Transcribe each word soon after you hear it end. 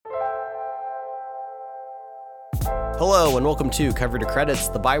Hello and welcome to Cover to Credits,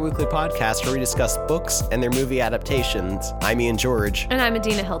 the bi-weekly podcast where we discuss books and their movie adaptations. I'm Ian George. And I'm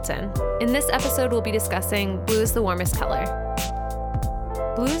Adina Hilton. In this episode, we'll be discussing Blue is the Warmest Color.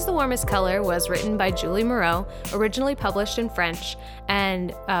 Blue is the Warmest Color was written by Julie Moreau, originally published in French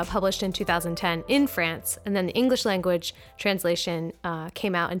and published in 2010 in France, and then the English language translation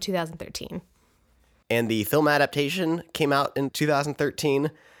came out in 2013. And the film adaptation came out in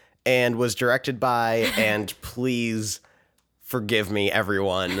 2013 and was directed by, and please forgive me,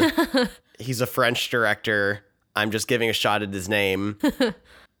 everyone, he's a French director. I'm just giving a shot at his name.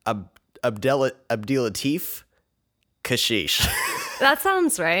 Abdelatif Kashish. That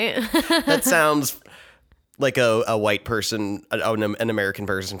sounds right. That sounds like a white person, an American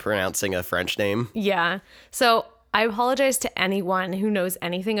person pronouncing a French name. Yeah. So I apologize to anyone who knows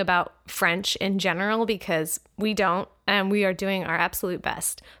anything about French in general because we don't, and we are doing our absolute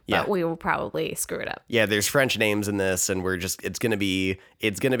best, but we will probably screw it up. Yeah, there's French names in this, and it's gonna be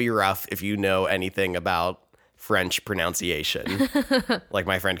rough if you know anything about French pronunciation, like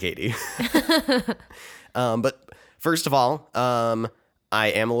my friend Katie. But first of all, I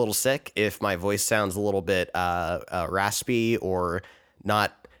am a little sick. If my voice sounds a little bit raspy or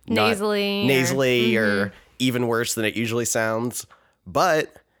not nasally or even worse than it usually sounds.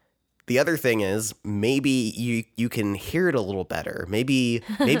 But the other thing is maybe you can hear it a little better. Maybe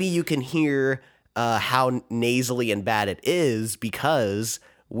you can hear how nasally and bad it is because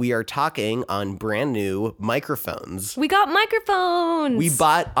we are talking on brand new microphones. We got microphones. We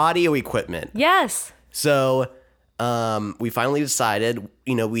bought audio equipment. Yes. So we finally decided,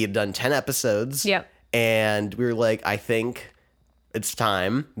 we had done 10 episodes. Yep. And we were like, I think it's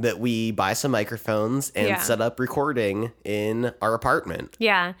time that we buy some microphones and set up recording in our apartment.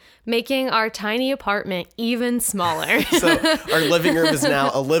 Yeah, making our tiny apartment even smaller. So our living room is now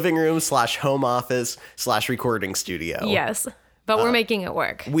a living room / home office / recording studio. Yes, but we're making it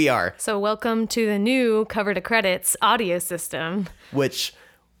work. We are. So welcome to the new Cover to Credits audio system. Which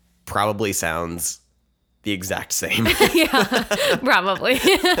probably sounds the exact same. Yeah, probably.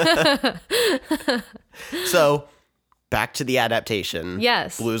 So back to the adaptation.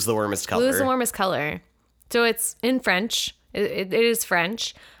 Yes. Blue is the Warmest Color. Blue is the Warmest Color. So it's in French. It is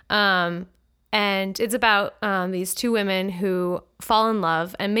French. And it's about these two women who fall in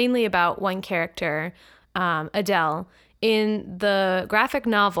love, and mainly about one character, Adele. In the graphic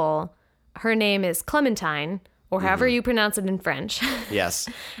novel, her name is Clementine, or however you pronounce it in French. Yes.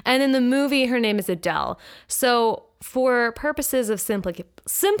 And in the movie, her name is Adele. So for purposes of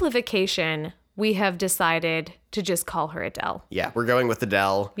simplification, we have decided to just call her Adele. Yeah, we're going with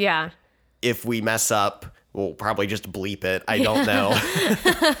Adele. Yeah. If we mess up, we'll probably just bleep it. I don't know.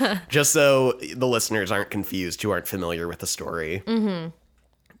 Just so the listeners aren't confused who aren't familiar with the story. Mm-hmm.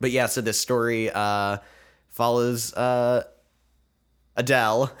 But yeah, so this story follows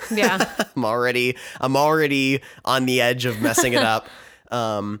Adele. Yeah. I'm already on the edge of messing it up.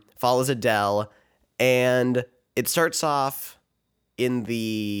 Follows Adele, and it starts off in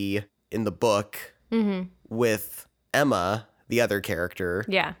the book with Emma, the other character,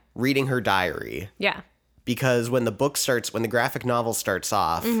 reading her diary. Yeah. Because when the graphic novel starts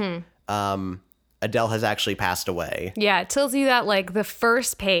off, Adele has actually passed away. Yeah, it tells you that like the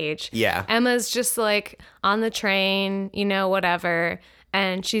first page. Yeah. Emma's just like on the train, whatever,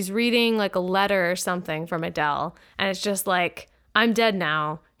 and she's reading like a letter or something from Adele, and it's just like, I'm dead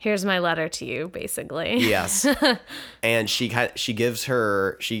now. Here's my letter to you, basically. Yes. And she gives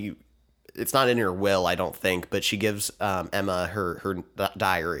her, it's not in her will, I don't think, but she gives Emma her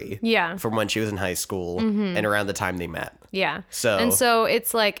diary. Yeah. From when she was in high school and around the time they met. Yeah. So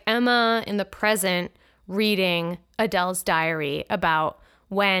it's like Emma in the present reading Adele's diary about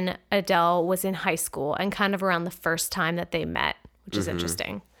when Adele was in high school and kind of around the first time that they met, which is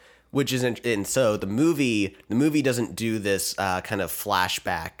interesting. And so the movie doesn't do this kind of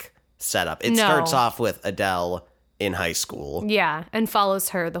flashback setup. It starts off with Adele in high school. Yeah, and follows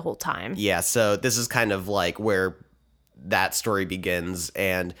her the whole time. Yeah, so this is kind of like where that story begins,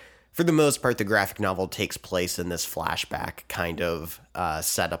 and for the most part, the graphic novel takes place in this flashback kind of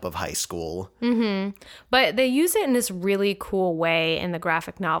setup of high school. Mm-hmm. But they use it in this really cool way in the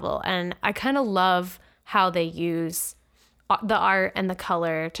graphic novel, and I kind of love how they use the art and the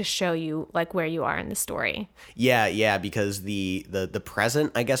color to show you like where you are in the story. Yeah, because the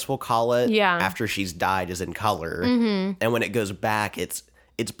present, I guess we'll call it, after she's died, is in color, and when it goes back, it's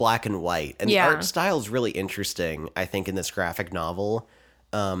black and white, and the art style is really interesting. I think in this graphic novel,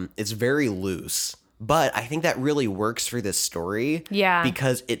 it's very loose. But I think that really works for this story. Yeah.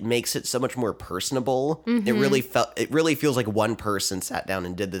 Because it makes it so much more personable. It really feels like one person sat down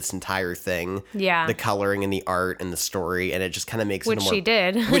and did this entire thing. Yeah. The coloring and the art and the story, and it just kind of makes which it more... she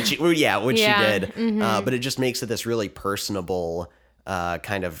did. Which she did. But it just makes it this really personable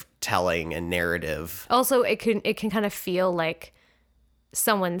kind of telling and narrative. Also, it can kind of feel like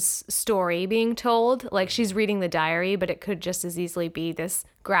someone's story being told. Like she's reading the diary, but it could just as easily be this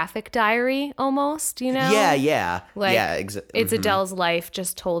graphic diary almost, you know? Yeah. Like, yeah, it's Adele's life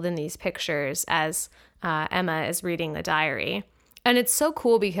just told in these pictures as Emma is reading the diary. And it's so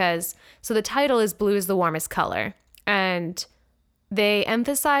cool because, so the title is Blue is the Warmest Color. And they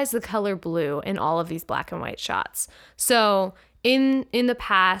emphasize the color blue in all of these black and white shots. So in the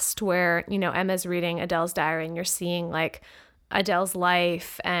past where, you know, Emma's reading Adele's diary and you're seeing like Adele's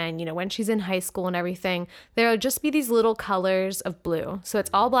life and, you know, when she's in high school and everything, there'll just be these little colors of blue. So it's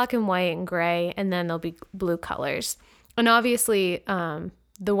all black and white and gray, and then there'll be blue colors. And obviously,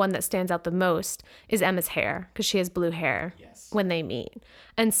 the one that stands out the most is Emma's hair, because she has blue hair when they meet.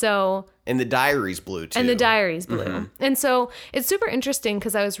 And so... And the diary's blue, too. And the diary's blue. And so it's super interesting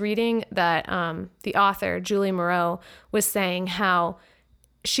because I was reading that the author, Julie Moreau, was saying how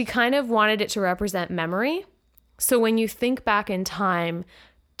she kind of wanted it to represent memory. So when you think back in time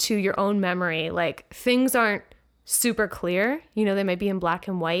to your own memory, like things aren't super clear, you know, they might be in black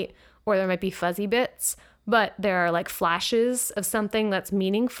and white or there might be fuzzy bits, but there are like flashes of something that's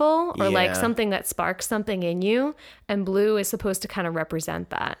meaningful or like something that sparks something in you. And blue is supposed to kind of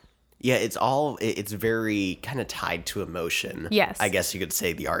represent that. Yeah, it's very kind of tied to emotion. Yes. I guess you could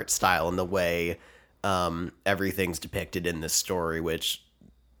say the art style and the way everything's depicted in this story, which...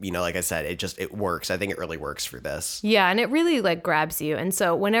 You know, like I said, it works. I think it really works for this. Yeah, and it really like grabs you. And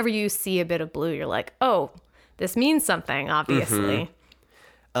so whenever you see a bit of blue, you're like, oh, this means something, obviously.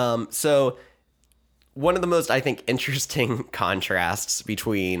 So one of the most, I think, interesting contrasts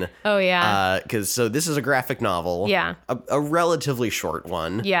between... Oh, yeah. Because this is a graphic novel. Yeah. A relatively short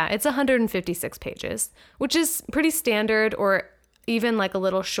one. Yeah, it's 156 pages, which is pretty standard or... even like a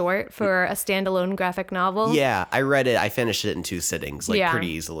little short for a standalone graphic novel. Yeah, I read it. I finished it in 2 sittings, like pretty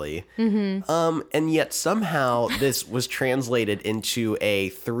easily. And yet somehow this was translated into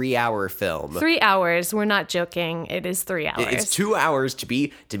a 3-hour film. 3 hours. We're not joking. It is 3 hours. It's 2 hours to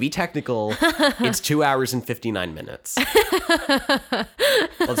be technical. It's 2 hours and 59 minutes.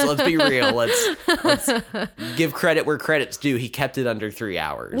 Let's be real. Let's give credit where credit's due. He kept it under 3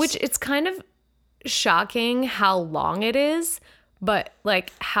 hours. Which it's kind of shocking how long it is. But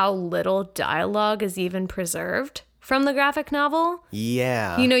like how little dialogue is even preserved from the graphic novel.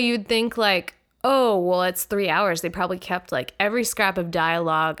 Yeah. You know, you'd think like, oh, well, it's 3 hours. They probably kept like every scrap of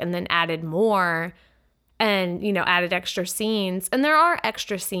dialogue and then added more and, you know, added extra scenes. And there are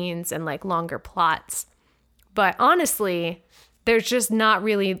extra scenes and like longer plots. But honestly, there's just not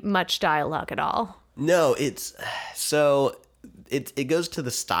really much dialogue at all. No, it's so it goes to the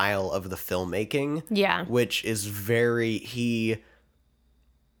style of the filmmaking. Yeah. Which is very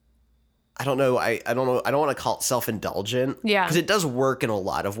I don't know. I don't want to call it self-indulgent. Yeah. Because it does work in a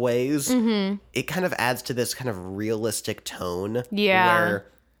lot of ways. It kind of adds to this kind of realistic tone. Yeah. Where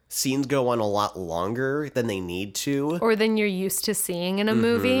scenes go on a lot longer than they need to. Or than you're used to seeing in a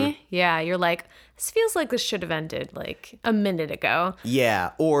movie. Yeah. You're like, this feels like this should have ended like a minute ago.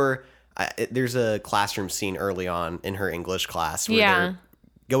 Yeah. Or there's a classroom scene early on in her English class where they're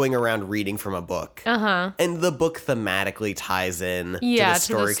going around reading from a book. And the book thematically ties in to the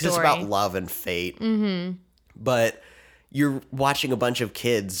story because it's about love and fate. But you're watching a bunch of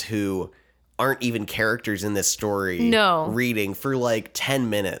kids who aren't even characters in this story reading for like 10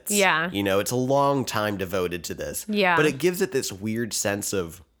 minutes. Yeah. You know, it's a long time devoted to this. Yeah. But it gives it this weird sense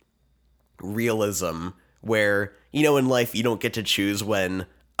of realism where, you know, in life you don't get to choose when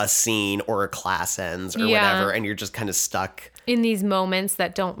a scene or a class ends or whatever, and you're just kind of stuck in these moments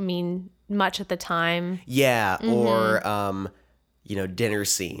that don't mean much at the time. Yeah. Or, you know, dinner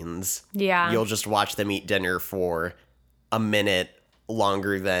scenes. Yeah. You'll just watch them eat dinner for a minute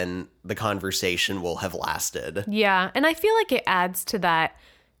longer than the conversation will have lasted. Yeah. And I feel like it adds to that,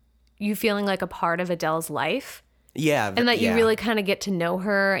 you feeling like a part of Adele's life. Yeah. And that you really kind of get to know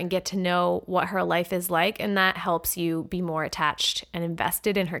her and get to know what her life is like. And that helps you be more attached and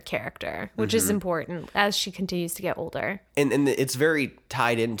invested in her character, which is important as she continues to get older. And it's very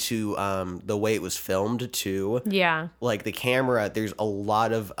tied into the way it was filmed, too. Yeah. Like the camera, there's a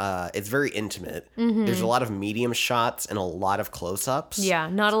lot of, it's very intimate. There's a lot of medium shots and a lot of close-ups. Yeah.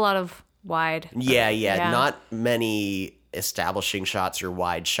 Not a lot of wide. Yeah. Not many establishing shots or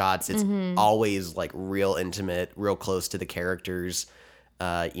wide shots. It's always like real intimate, real close to the characters.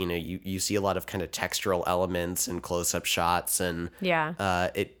 You see a lot of kind of textural elements and close-up shots, and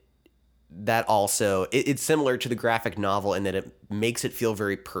it's similar to the graphic novel in that it makes it feel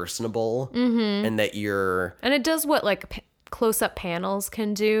very personable, and that and it does what like close-up panels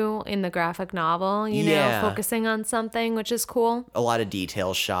can do in the graphic novel, you know, focusing on something, which is cool. A lot of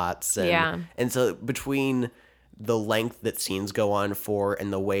detail shots, and so between the length that scenes go on for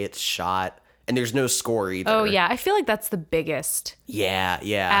and the way it's shot. And there's no score either. Oh, yeah. I feel like that's the biggest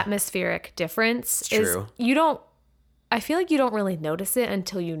atmospheric difference. It's true. I feel like you don't really notice it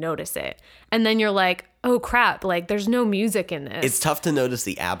until you notice it. And then you're like, oh, crap. Like, there's no music in this. It's tough to notice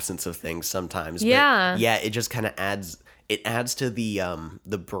the absence of things sometimes. Yeah. But yeah, it just kind of adds to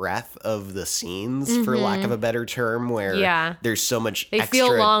the breadth of the scenes, for lack of a better term, where there's so much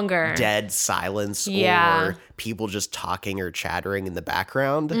feel longer. Dead silence or people just talking or chattering in the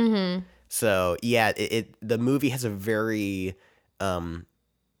background. Mm-hmm. So yeah, the movie has a very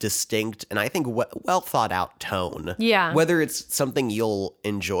distinct and I think well thought out tone. Yeah. Whether it's something you'll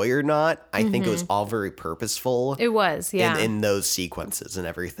enjoy or not, I think it was all very purposeful. It was, yeah. In those sequences and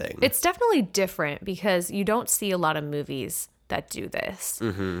everything. It's definitely different because you don't see a lot of movies that do this,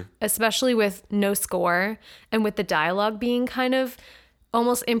 especially with no score and with the dialogue being kind of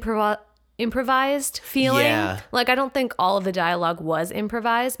almost improvised feeling. Yeah. Like, I don't think all of the dialogue was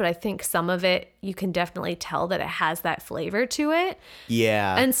improvised, but I think some of it, you can definitely tell that it has that flavor to it.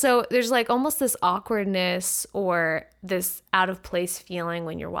 Yeah. And so there's like almost this awkwardness or this out of place feeling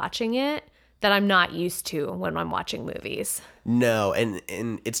when you're watching it that I'm not used to when I'm watching movies. No, and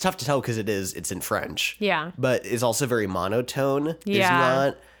it's tough to tell because it's in French. Yeah. But it's also very monotone.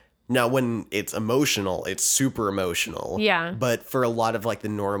 Yeah. Now, when it's emotional, it's super emotional. Yeah. But for a lot of, like, the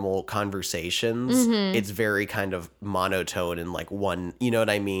normal conversations, it's very kind of monotone and, like, one, you know what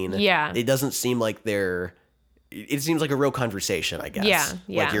I mean? Yeah. It doesn't seem like it seems like a real conversation, I guess. Yeah,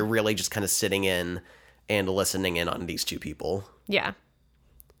 yeah. Like, you're really just kind of sitting in and listening in on these two people. Yeah.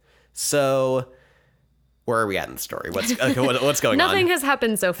 So, where are we at in the story? What's going on? Nothing has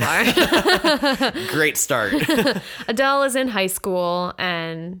happened so far. Great start. Adele is in high school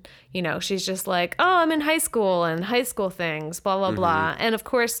and, you know, she's just like, oh, I'm in high school and high school things, blah, blah, blah. And of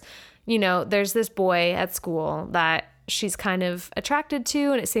course, you know, there's this boy at school that she's kind of attracted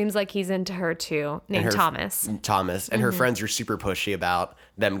to, and it seems like he's into her too, named Thomas. And her friends are super pushy about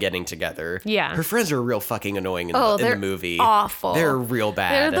them getting together. Yeah. Her friends are real fucking annoying in the movie. Awful. They're real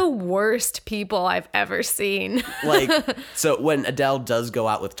bad. They're the worst people I've ever seen. Like, so when Adele does go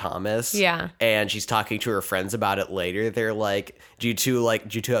out with Thomas, yeah, and she's talking to her friends about it later, they're like, did you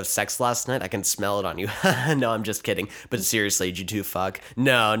two have sex last night? I can smell it on you. No, I'm just kidding. But seriously, did you two fuck?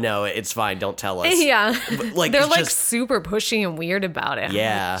 No, it's fine. Don't tell us. Yeah. But, like, they're like super pushy and weird about it.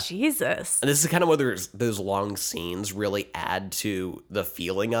 Yeah. Like, Jesus. And this is kind of where those long scenes really add to the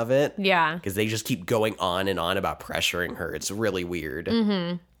feeling of it. Yeah. Because they just keep going on and on about pressuring her. It's really weird.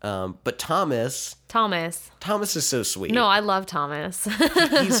 But Thomas is so sweet. No, I love Thomas.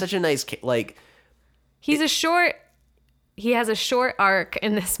 He's such a nice kid. Like, he has a short arc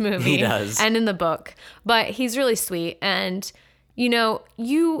in this movie. He does. And in the book. But he's really sweet. And, you know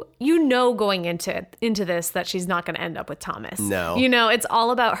going into this that she's not going to end up with Thomas. No. You know, it's all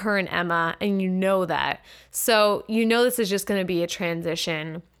about her and Emma, and you know that. So, you know this is just going to be a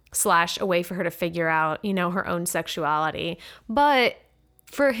transition / a way for her to figure out, you know, her own sexuality. But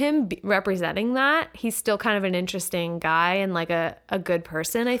for him representing that, he's still kind of an interesting guy and like a good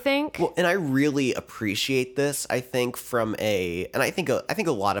person, I think. Well, and I really appreciate this, I think, and I think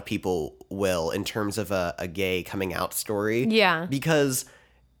a lot of people will in terms of a gay coming out story. Yeah. Because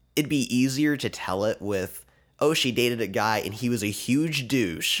it'd be easier to tell it with, oh, she dated a guy and he was a huge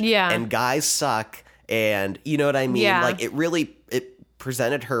douche. Yeah. And guys suck. And you know what I mean? Yeah. Like, it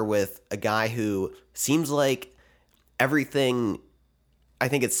presented her with a guy who seems like everything. I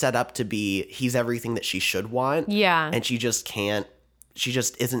think it's set up to be he's everything that she should want. Yeah. And she just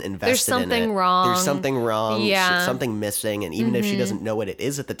isn't invested in it. There's something wrong. There's something wrong. Yeah. Something missing. And even if she doesn't know what it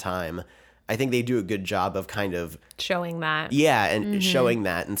is at the time, I think they do a good job of kind of showing that. Yeah, and showing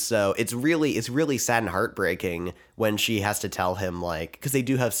that. And so it's really sad and heartbreaking when she has to tell him, like, because they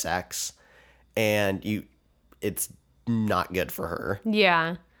do have sex and it's not good for her.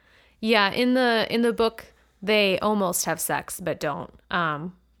 Yeah. Yeah, in the book they almost have sex but don't.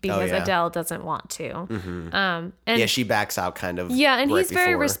 Because Adele doesn't want to. And yeah, she backs out kind of. Yeah, and right he's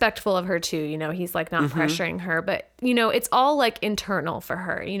very before. respectful of her too. You know, he's like not pressuring her, but you know, it's all like internal for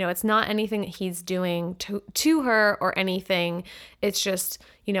her. You know, it's not anything that he's doing to her or anything. It's just,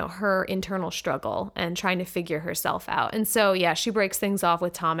 you know, her internal struggle and trying to figure herself out. And so, yeah, she breaks things off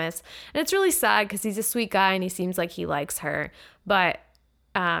with Thomas. And it's really sad because he's a sweet guy and he seems like he likes her. But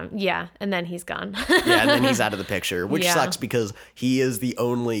Yeah, and then he's gone. Yeah, and then he's out of the picture, which sucks because he is the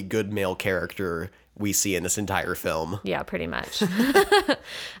only good male character we see in this entire film. Yeah, pretty much.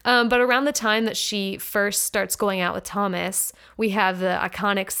 But around the time that she first starts going out with Thomas, we have the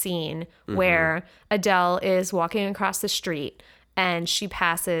iconic scene where Adele is walking across the street and she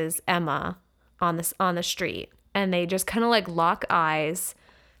passes Emma on the street, and they just kind of like lock eyes,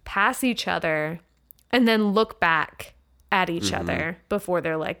 pass each other, and then look back at each other before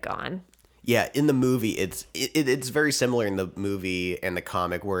they're like gone. Yeah, in the movie, it's very similar in the movie and the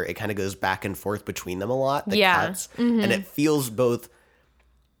comic, where it kind of goes back and forth between them a lot. The cuts, and it feels both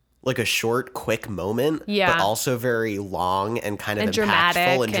like a short, quick moment, but also very long and kind of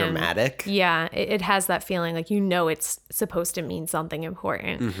impactful and dramatic. Yeah, it has that feeling like it's supposed to mean something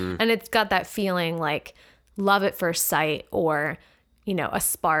important, and it's got that feeling like love at first sight, or a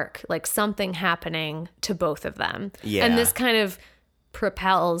spark, like something happening to both of them. Yeah. And this kind of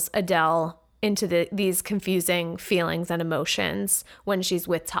propels Adele into these confusing feelings and emotions when she's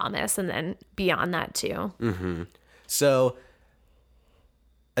with Thomas, and then beyond that too. So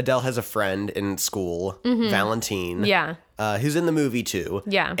Adele has a friend in school, Valentine. Yeah. Who's in the movie too.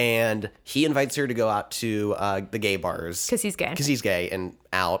 Yeah. And he invites her to go out to the gay bars. Because he's gay and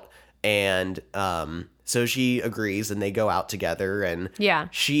out. And so she agrees, and they go out together, and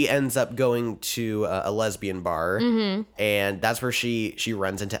she ends up going to a lesbian bar, and that's where she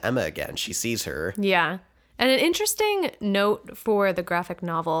runs into Emma again. She sees her. Yeah. And an interesting note for the graphic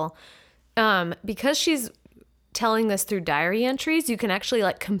novel, because she's telling this through diary entries, you can actually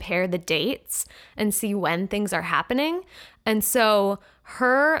like compare the dates and see when things are happening. And so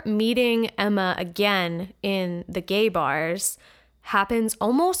her meeting Emma again in the gay bars happens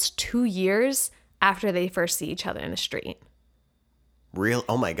almost 2 years after they first see each other in the street. Real?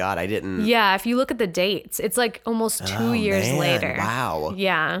 Oh my God, I didn't. Yeah, if you look at the dates, it's like almost 2 years later. Wow.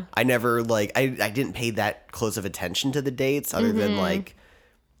 Yeah. I never I didn't pay that close of attention to the dates, other than like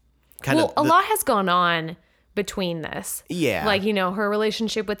a lot has gone on between this. Yeah. Like, her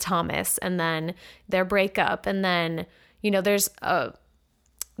relationship with Thomas, and then their breakup, and then, there's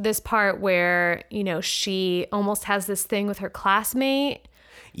this part where, she almost has this thing with her classmate.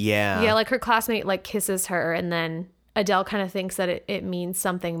 Yeah. Yeah, like her classmate like kisses her, and then Adele kind of thinks that it means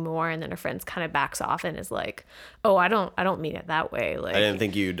something more, and then her friend kind of backs off and is like, "Oh, I don't mean it that way." Like, I didn't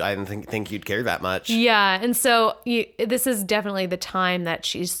think you'd care that much. Yeah, and so this is definitely the time that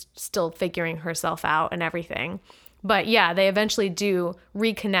she's still figuring herself out and everything. But yeah, they eventually do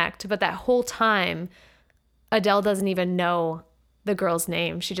reconnect, but that whole time Adele doesn't even know the girl's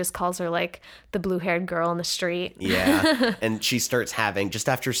name. She just calls her like the blue-haired girl in the street. Yeah. And she starts having, just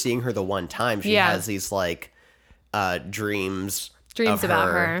after seeing her the one time, she has these like dreams about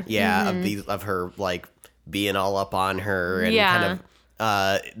her. Yeah, of her like being all up on her, and kind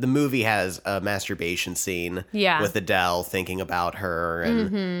of the movie has a masturbation scene with Adele thinking about her,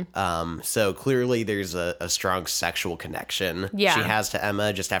 and so clearly there's a strong sexual connection she has to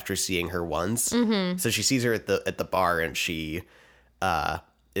Emma just after seeing her once. So she sees her at the bar, and she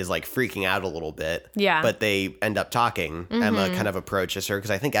is like freaking out a little bit. Yeah. But they end up talking. Emma kind of approaches her,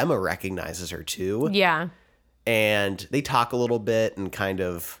 because I think Emma recognizes her too. Yeah. And they talk a little bit and kind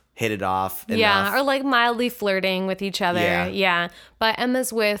of hit it off enough. Yeah, or like mildly flirting with each other. Yeah. But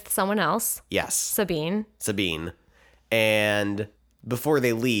Emma's with someone else. Yes. Sabine. And before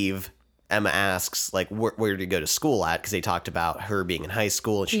they leave, Emma asks like where to go to school at, because they talked about her being in high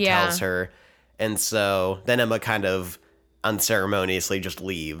school, and she tells her. And so then Emma kind of unceremoniously just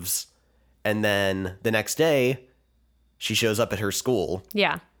leaves. And then the next day, she shows up at her school.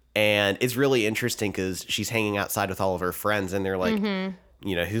 Yeah. And it's really interesting because she's hanging outside with all of her friends, and they're like,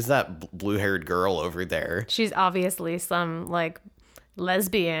 who's that blue-haired girl over there? She's obviously some like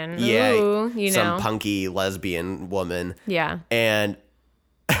lesbian. Yeah. Ooh, some punky lesbian woman. Yeah. And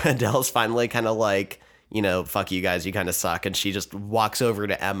Adele's finally kind of like, fuck you guys, you kind of suck. And she just walks over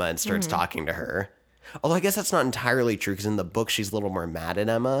to Emma and starts talking to her. Although I guess that's not entirely true, because in the book, she's a little more mad at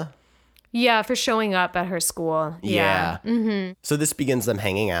Emma. Yeah, for showing up at her school. Yeah. So this begins them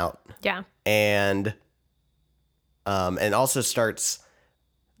hanging out. Yeah. And also starts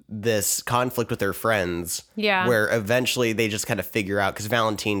this conflict with their friends. Yeah. Where eventually they just kind of figure out, because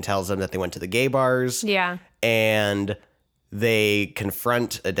Valentine tells them that they went to the gay bars. Yeah. And they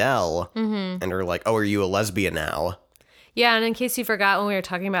confront Adele and are like, "Oh, are you a lesbian now?" Yeah, and in case you forgot, when we were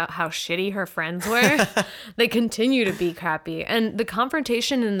talking about how shitty her friends were, they continue to be crappy. And the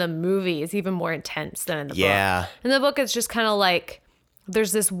confrontation in the movie is even more intense than in the book. In the book, it's just kind of like,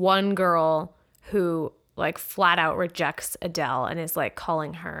 there's this one girl who like flat out rejects Adele and is like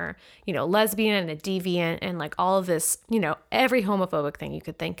calling her, you know, lesbian and a deviant and like all of this, you know, every homophobic thing you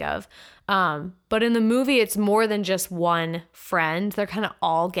could think of. But in the movie, it's more than just one friend. They're kind of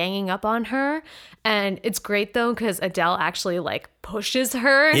all ganging up on her. And it's great though, because Adele actually like pushes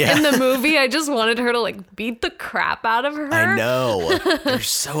her in the movie. I just wanted her to like beat the crap out of her. I know. They're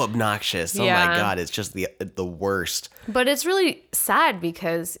so obnoxious. Oh my God. It's just the worst. But it's really sad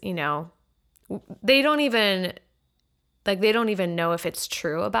because, you know, they don't even know if it's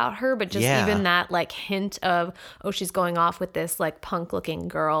true about her, but just even that like hint of, oh, she's going off with this like punk looking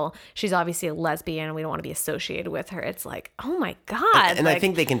girl. She's obviously a lesbian and we don't want to be associated with her. It's like, oh my God. And like, I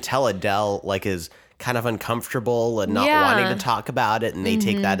think they can tell Adele like is kind of uncomfortable and not wanting to talk about it. And they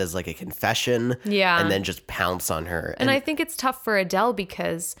take that as like a confession and then just pounce on her. And I think it's tough for Adele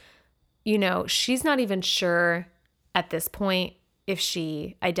because, you know, she's not even sure at this point if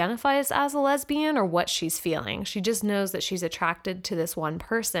she identifies as a lesbian or what she's feeling. She just knows that she's attracted to this one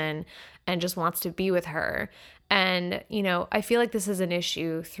person and just wants to be with her. And, you know, I feel like this is an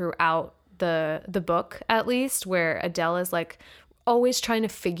issue throughout the book, at least, where Adele is like always trying to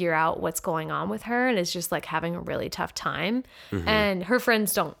figure out what's going on with her and is just like having a really tough time. And her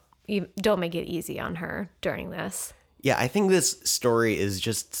friends don't make it easy on her during this. Yeah, I think this story is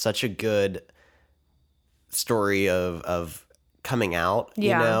just such a good story of coming out, you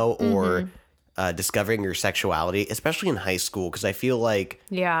know, or discovering your sexuality, especially in high school, because I feel like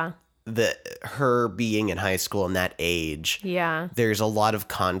her being in high school and that age, there's a lot of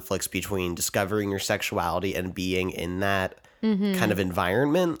conflicts between discovering your sexuality and being in that kind of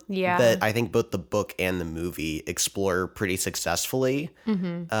environment that I think both the book and the movie explore pretty successfully.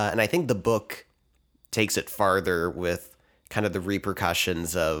 And I think the book takes it farther with kind of the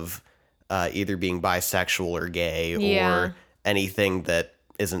repercussions of either being bisexual or gay or anything that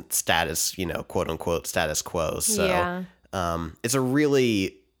isn't status, you know, quote unquote status quo. So it's a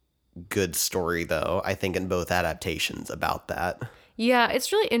really good story, though, I think, in both adaptations about that. Yeah,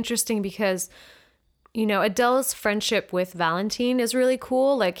 it's really interesting because, you know, Adele's friendship with Valentine is really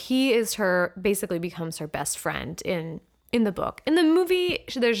cool. Like he is basically becomes her best friend in the book. In the movie,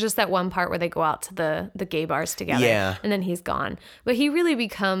 there's just that one part where they go out to the gay bars together and then he's gone. But he really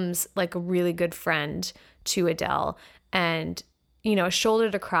becomes like a really good friend to Adele and, you know, a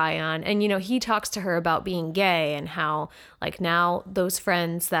shoulder to cry on. And, you know, he talks to her about being gay and how like now those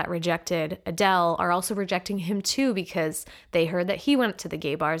friends that rejected Adele are also rejecting him too because they heard that he went to the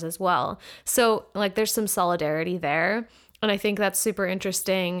gay bars as well. So like there's some solidarity there. And I think that's super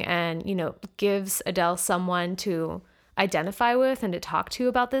interesting and, you know, gives Adele someone to identify with and to talk to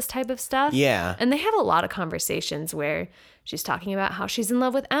about this type of stuff. Yeah. And they have a lot of conversations where she's talking about how she's in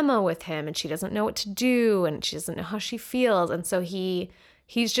love with Emma with him and she doesn't know what to do and she doesn't know how she feels. And so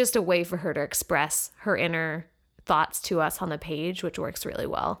he's just a way for her to express her inner thoughts to us on the page, which works really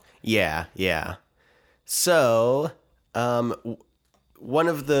well. Yeah, yeah. So, one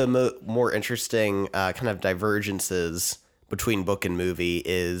of the more interesting kind of divergences between book and movie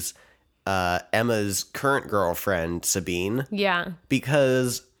is Emma's current girlfriend, Sabine. Yeah.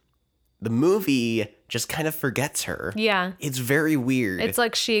 Because the movie just kind of forgets her. Yeah. It's very weird. It's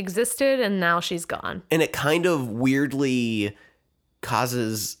like she existed and now she's gone. And it kind of weirdly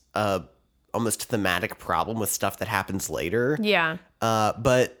causes a almost thematic problem with stuff that happens later. Yeah.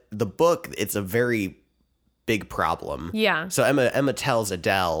 But the book, it's a very big problem. Yeah. So Emma tells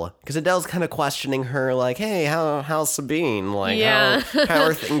Adele, because Adele's kind of questioning her, like, hey, how's Sabine? Like, how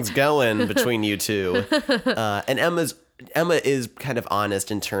are things going between you two? And Emma is kind of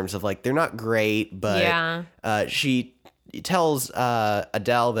honest in terms of like, they're not great, but she tells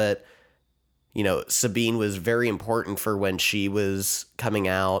Adele that, you know, Sabine was very important for when she was coming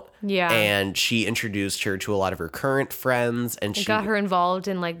out. Yeah. And she introduced her to a lot of her current friends. And she got her involved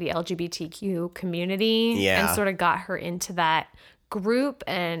in like the LGBTQ community. Yeah. And sort of got her into that group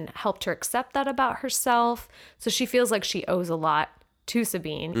and helped her accept that about herself. So she feels like she owes a lot to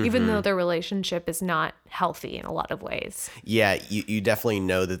Sabine, even though their relationship is not healthy in a lot of ways. Yeah, you definitely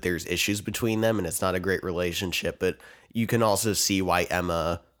know that there's issues between them and it's not a great relationship, but you can also see why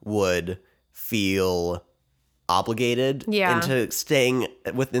Emma would feel obligated into staying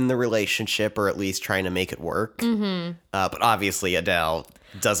within the relationship or at least trying to make it work. But obviously Adele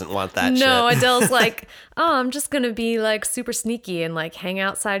doesn't want that shit. No, Adele's like, oh, I'm just going to be like super sneaky and like hang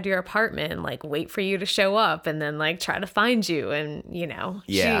outside your apartment and like wait for you to show up and then like try to find you. And, you know,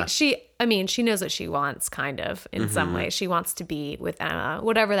 she knows what she wants kind of in some way. She wants to be with Emma,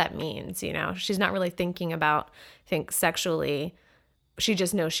 whatever that means, you know. She's not really thinking about, sexually. She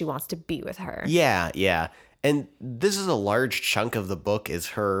just knows she wants to be with her. Yeah, yeah. And this is a large chunk of the book is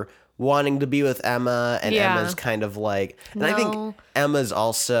her wanting to be with Emma, and Emma's kind of like, and I think Emma's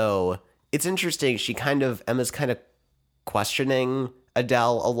also, it's interesting. Emma's kind of questioning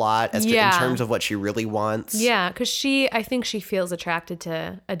Adele a lot as to, in terms of what she really wants. Yeah, because I think she feels attracted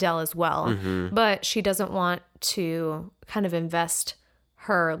to Adele as well, but she doesn't want to kind of invest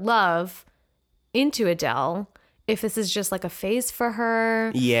her love into Adele if this is just like a phase for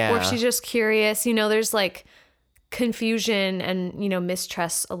her. Yeah. Or if she's just curious. There's like confusion and,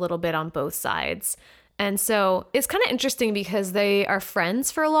 mistrust a little bit on both sides. And so it's kind of interesting because they are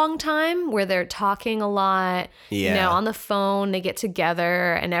friends for a long time where they're talking a lot, on the phone, they get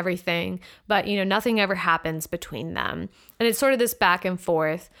together and everything, but, nothing ever happens between them. And it's sort of this back and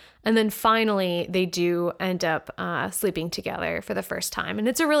forth. And then finally they do end up sleeping together for the first time. And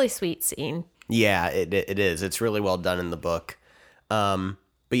it's a really sweet scene. Yeah, it is. It's really well done in the book. But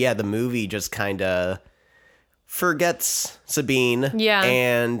yeah, the movie just kind of forgets Sabine. Yeah.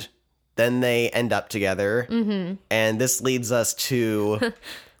 And then they end up together. Mm-hmm. And this leads us to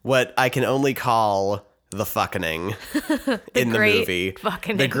what I can only call the fucking in the movie.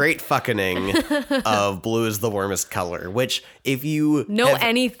 The great fucking of Blue is the Warmest Color, which if you know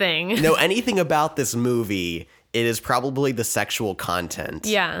anything about this movie, it is probably the sexual content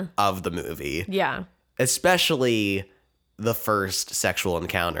of the movie. Yeah. Especially the first sexual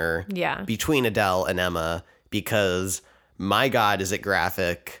encounter between Adele and Emma, because my God, is it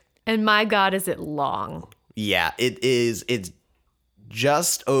graphic. And my God, is it long. Yeah, it is. It's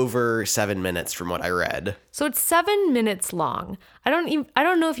just over 7 minutes from what I read. So it's 7 minutes long. I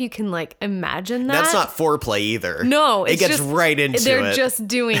don't know if you can like imagine that. That's not foreplay either. No, it gets right into it. They're just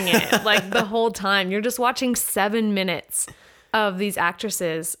doing it like the whole time. You're just watching 7 minutes of these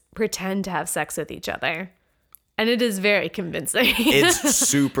actresses pretend to have sex with each other. And it is very convincing. It's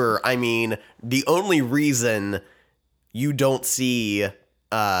super. I mean, the only reason you don't see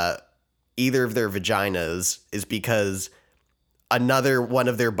either of their vaginas is because another one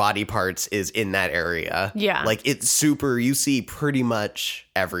of their body parts is in that area. Yeah. Like, it's super, you see pretty much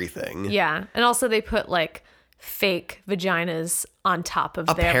everything. Yeah. And also they put like fake vaginas on top of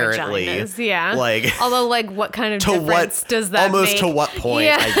their vaginas. Yeah. Like, although like what kind of difference does that almost make? To what point,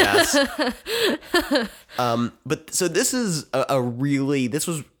 I guess. But so this is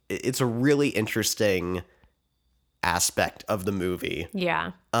it's a really interesting aspect of the movie.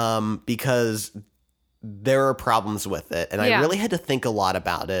 Yeah. Because there are problems with it. And I really had to think a lot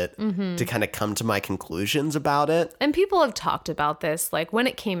about it to kind of come to my conclusions about it. And people have talked about this. Like when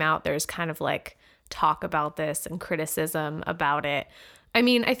it came out, there's kind of like talk about this and criticism about it. I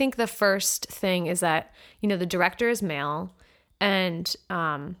mean, I think the first thing is that, the director is male and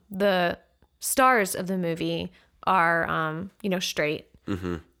the stars of the movie are, straight.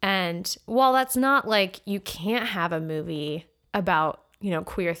 Mm-hmm. And while that's not like you can't have a movie about,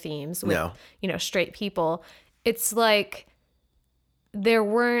 queer themes with, straight people, it's like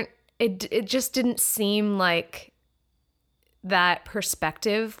it just didn't seem like that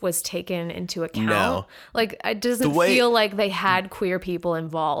perspective was taken into account. No. Like it doesn't feel like they had queer people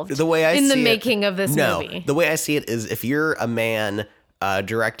involved in the making of this movie. The way I see it is if you're a man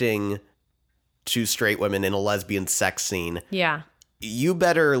directing two straight women in a lesbian sex scene, you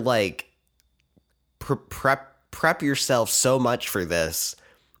better like prep yourself so much for this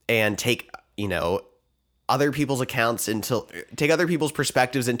and take, other people's take other people's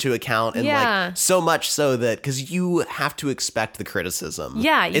perspectives into account and like so much so that because you have to expect the criticism.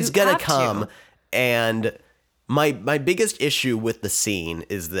 Yeah, it's gonna come. And my biggest issue with the scene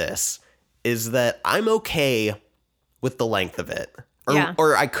is that I'm okay with the length of it.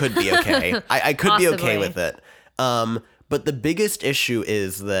 Or I could be okay. I could be okay with it. But the biggest issue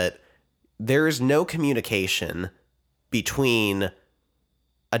is that there is no communication between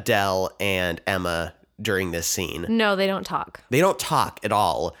Adele and Emma during this scene. No, they don't talk. They don't talk at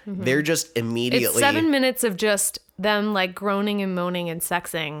all. Mm-hmm. They're just immediately... It's 7 minutes of just them like groaning and moaning and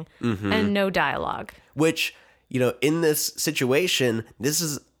sexing and no dialogue. Which, in this situation, this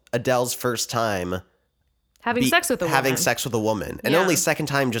is Adele's first time... Having sex with a woman. And only second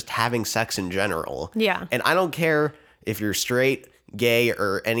time just having sex in general. Yeah. And I don't care if you're straight, gay,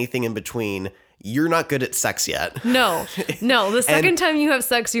 or anything in between, you're not good at sex yet. No. The second time you have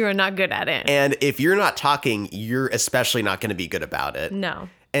sex, you are not good at it. And if you're not talking, you're especially not going to be good about it. No.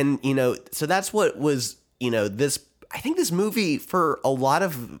 And, so that's what was, I think this movie for a lot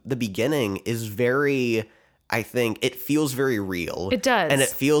of the beginning is very, I think it feels very real. It does. And it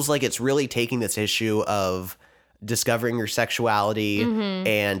feels like it's really taking this issue of discovering your sexuality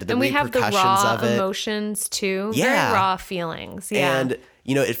and the and we have the repercussions raw of it. emotions too. Yeah. Very raw feelings. Yeah. And,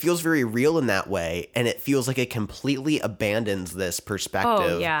 it feels very real in that way. And it feels like it completely abandons this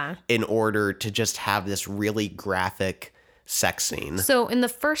perspective in order to just have this really graphic sex scene. So in the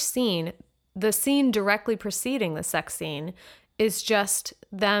first scene, the scene directly preceding the sex scene is just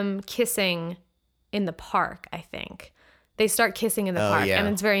them kissing in the park, I think. They start kissing in the park and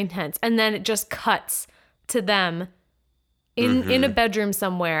it's very intense. And then it just cuts to them in a bedroom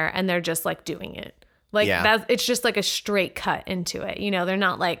somewhere and they're just like doing it. Like it's just like a straight cut into it. They're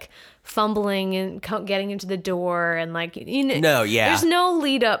not like fumbling and getting into the door and like, there's no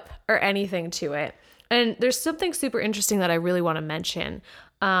lead up or anything to it. And there's something super interesting that I really want to mention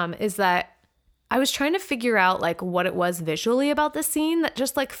is that I was trying to figure out like what it was visually about the scene that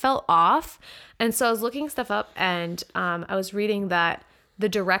just like felt off. And so I was looking stuff up and I was reading that the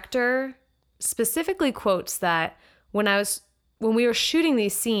director specifically quotes that when we were shooting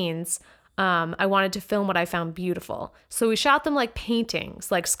these scenes, I wanted to film what I found beautiful. So we shot them like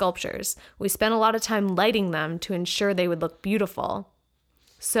paintings, like sculptures. We spent a lot of time lighting them to ensure they would look beautiful.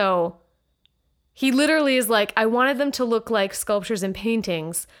 So he literally is like, I wanted them to look like sculptures and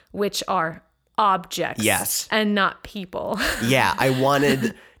paintings, which are objects. Yes. And not people. Yeah, I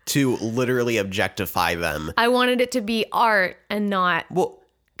wanted to literally objectify them. I wanted it to be art and not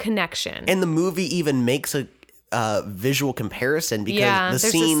connection. And the movie even makes a visual comparison because the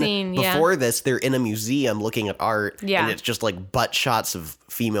scene before this, they're in a museum looking at art and it's just like butt shots of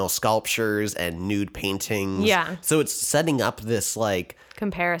female sculptures and nude paintings. Yeah. So it's setting up this like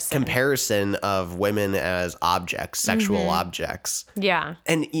comparison of women as objects, sexual objects. Yeah.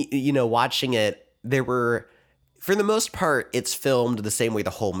 And, watching it, there were, for the most part, it's filmed the same way the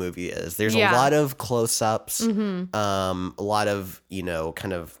whole movie is. There's a lot of close-ups, a lot of,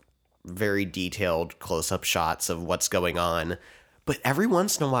 kind of very detailed close-up shots of what's going on. But every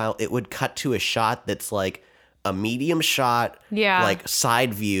once in a while, it would cut to a shot that's like a medium shot, like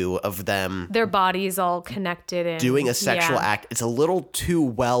side view of them. Their bodies all connected and doing a sexual act. It's a little too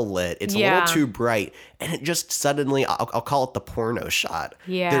well lit. It's a little too bright. And it just suddenly, I'll call it the porno shot.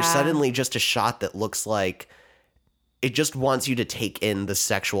 Yeah. There's suddenly just a shot that looks like it just wants you to take in the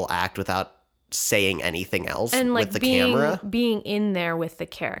sexual act without saying anything else and like with the camera. Being in there with the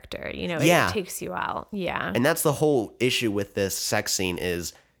character, it takes you out. Yeah. And that's the whole issue with this sex scene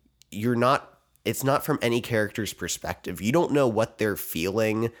is it's not from any character's perspective. You don't know what they're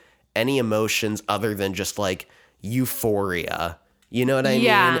feeling, any emotions other than just like euphoria. You know what I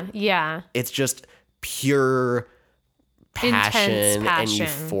mean? Yeah. It's just pure passion and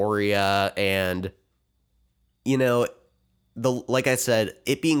euphoria and like I said,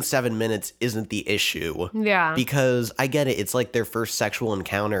 it being 7 minutes isn't the issue. Yeah. Because I get it. It's like their first sexual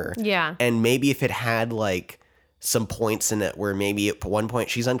encounter. Yeah. And maybe if it had like some points in it where maybe at one point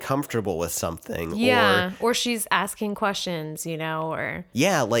she's uncomfortable with something. Yeah. Or she's asking questions, or.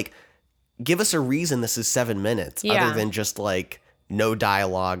 Yeah. Like give us a reason this is 7 minutes other than just like no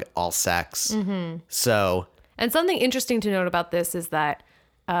dialogue, all sex. Mm-hmm. So. And something interesting to note about this is that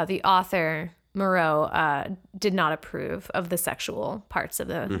the author Moreau did not approve of the sexual parts of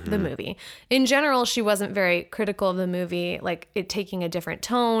the movie. In general, she wasn't very critical of the movie, like it taking a different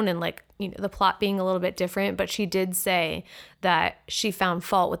tone and like the plot being a little bit different. But she did say that she found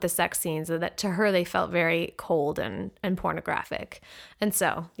fault with the sex scenes, and that to her they felt very cold and pornographic. And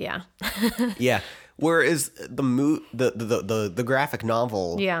so, yeah. Yeah. Whereas the graphic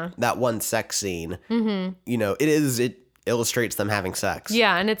novel, that one sex scene, it illustrates them having sex.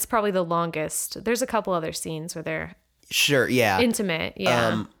 Yeah, and it's probably the longest. There's a couple other scenes where they're intimate.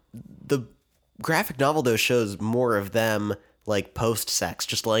 Yeah. The graphic novel though shows more of them like post-sex,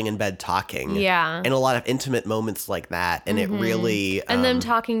 just laying in bed talking. Yeah. And a lot of intimate moments like that, and it really and them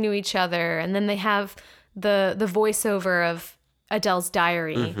talking to each other, and then they have the voiceover of Adele's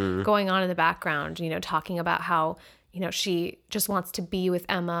diary going on in the background, talking about how she just wants to be with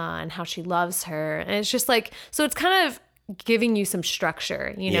Emma and how she loves her. And it's just like, so it's kind of giving you some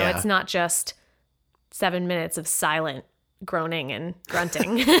structure, it's not just 7 minutes of silent groaning and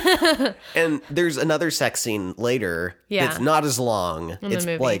grunting. And there's another sex scene later that's not as long. It's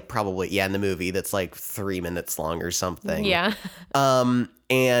like probably, in the movie that's like 3 minutes long or something. Yeah.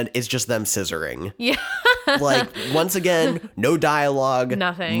 And it's just them scissoring. Yeah. Like, once again, no dialogue.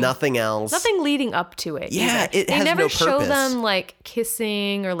 Nothing else. Nothing leading up to it. Yeah, either. They never show them like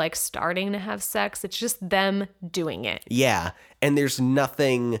kissing or like starting to have sex. It's just them doing it. Yeah. And there's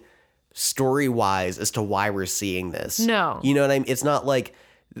nothing story-wise as to why we're seeing this. No. You know what I mean? It's not like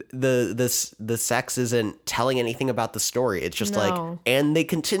the sex isn't telling anything about the story. It's just like, and they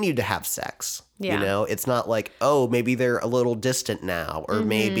continue to have sex. Yeah. You know, it's not like, oh, maybe they're a little distant now, or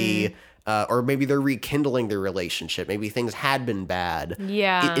maybe they're rekindling their relationship. Maybe things had been bad.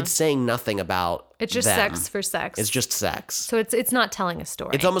 Yeah. It's saying nothing about It's just them. sex for sex. It's just sex. So it's not telling a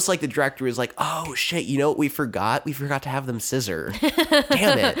story. It's almost like the director is like, oh shit, you know what we forgot? We forgot to have them scissor.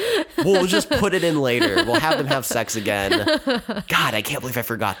 Damn it. We'll just put it in later. We'll have them have sex again. God, I can't believe I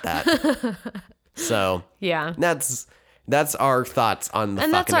forgot that. So yeah. That's our thoughts on the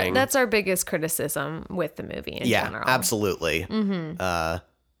fucking. That's our biggest criticism with the movie in general. Yeah, absolutely.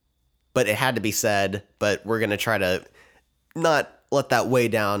 But it had to be said, but we're going to try to not let that weigh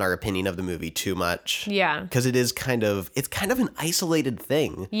down our opinion of the movie too much. Yeah. Because it's kind of an isolated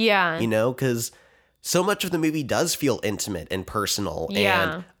thing. Yeah. You know, because so much of the movie does feel intimate and personal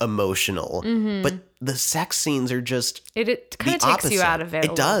and emotional. But the sex scenes are just It kind of takes you out of it.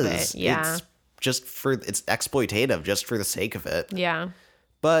 It does. Bit. Yeah. It's exploitative just for the sake of it. Yeah.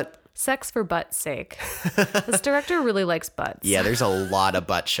 But sex for butt's sake. This director really likes butts. Yeah, there's a lot of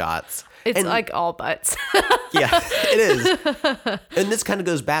butt shots. It's like all butts. Yeah, it is. And this kind of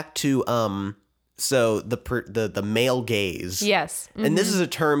goes back to so the male gaze. Yes. And this is a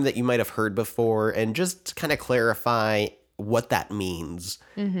term that you might have heard before, and just to kind of clarify what that means.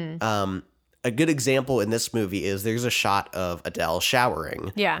 A good example in this movie is there's a shot of Adele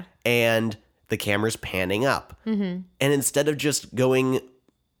showering. Yeah. And the camera's panning up. And instead of just going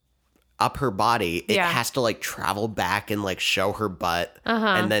up her body, it has to like travel back and like show her butt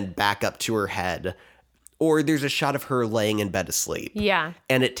and then back up to her head. Or there's a shot of her laying in bed asleep. Yeah.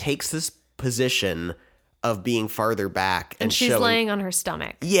 And it takes this position of being farther back and she's showing, laying on her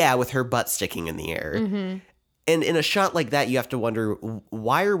stomach. Yeah, with her butt sticking in the air. And in a shot like that, you have to wonder,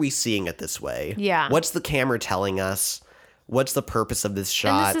 why are we seeing it this way? Yeah. What's the camera telling us? What's the purpose of this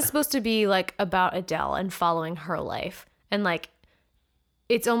shot? And this is supposed to be like about Adele and following her life. And like,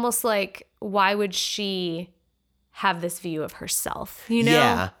 it's almost like, why would she have this view of herself? You know?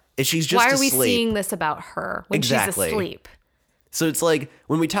 Yeah. If she's just why are asleep. We seeing this about her when she's asleep? So it's like,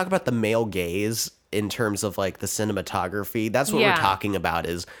 when we talk about the male gaze in terms of like the cinematography, that's what we're talking about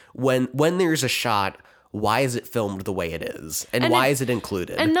is when there's a shot, why is it filmed the way it is? And why is it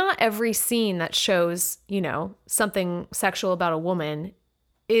included? And not every scene that shows, you know, something sexual about a woman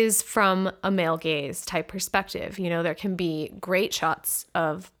is from a male gaze type perspective. You know, there can be great shots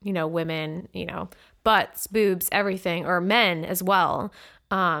of, you know, women, you know, butts, boobs, everything, or men as well.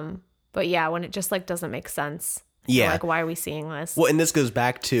 But yeah, when it just like doesn't make sense. Yeah. Like, why are we seeing this? Well, and this goes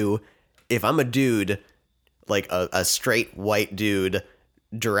back to, if I'm a dude, like a straight white dude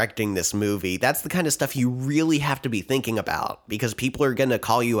directing this movie, that's the kind of stuff you really have to be thinking about, because people are going to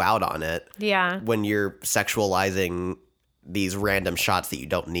call you out on it. Yeah. When you're sexualizing these random shots that you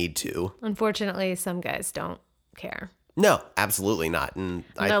don't need to. Unfortunately, some guys don't care. No, absolutely not. And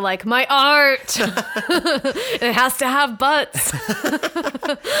they're like, my art, it has to have butts.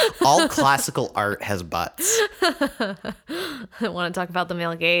 All classical art has butts. I want to talk about the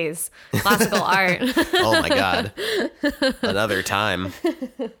male gaze. Classical art. Oh my God. Another time.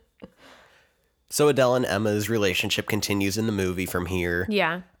 So Adele and Emma's relationship continues in the movie from here.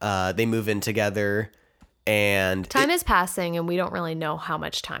 Yeah. They move in together. And time is passing, and we don't really know how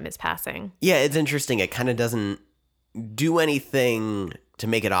much time is passing. Yeah, it's interesting. It kind of doesn't do anything to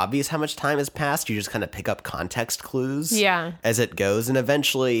make it obvious how much time has passed. You just kind of pick up context clues as it goes. And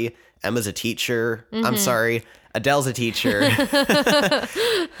eventually, Emma's a teacher. I'm sorry, Adele's a teacher.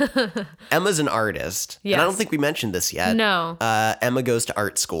 Emma's an artist. Yes. And I don't think we mentioned this yet. No. Emma goes to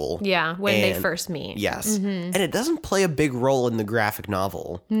art school. Yeah, when they first meet. Yes. And it doesn't play a big role in the graphic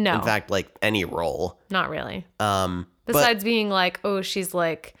novel. No. In fact, like any role. Not really. Besides being like, oh, she's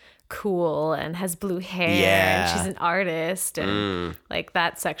like cool and has blue hair and she's an artist and like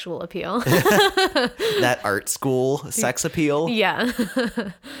that sexual appeal. That art school sex appeal. Yeah.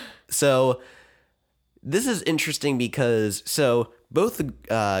 So this is interesting because both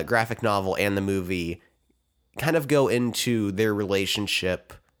the graphic novel and the movie kind of go into their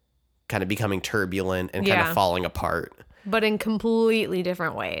relationship kind of becoming turbulent and kind of falling apart. But in completely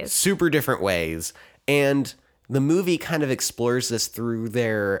different ways. Super different ways. And the movie kind of explores this through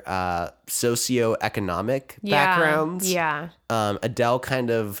their socioeconomic backgrounds. Yeah. Adele kind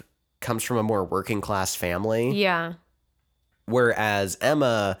of comes from a more working class family. Yeah. Whereas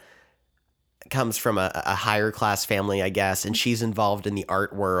Emma comes from a higher class family, I guess, and she's involved in the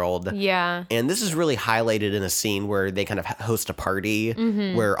art world. Yeah. And this is really highlighted in a scene where they kind of host a party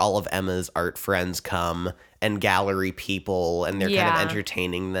where all of Emma's art friends come and gallery people, and they're kind of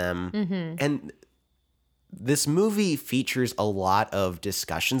entertaining them. And this movie features a lot of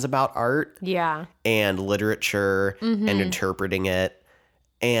discussions about art and literature and interpreting it.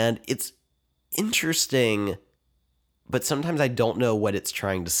 And it's interesting, but sometimes I don't know what it's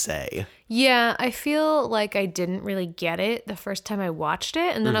trying to say. Yeah, I feel like I didn't really get it the first time I watched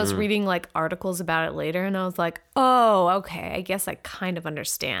it. And then I was reading like articles about it later and I was like, oh, okay, I guess I kind of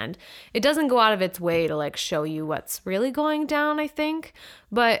understand. It doesn't go out of its way to like show you what's really going down, I think.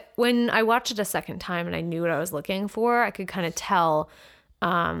 But when I watched it a second time and I knew what I was looking for, I could kind of tell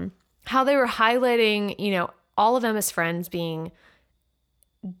how they were highlighting, you know, all of Emma's friends being,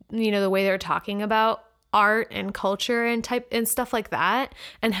 you know, the way they're talking about art and culture and stuff like that,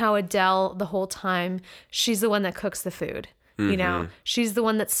 and how Adele the whole time, she's the one that cooks the food. You know, she's the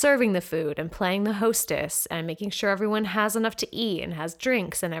one that's serving the food and playing the hostess and making sure everyone has enough to eat and has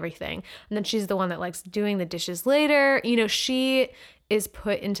drinks and everything. And then she's the one that likes doing the dishes later. You know, she is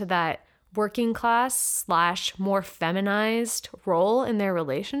put into that working class / more feminized role in their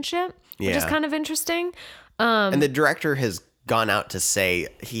relationship, which is kind of interesting. And the director has gone out to say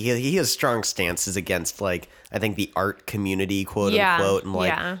he has strong stances against, like, I think the art community, quote unquote, and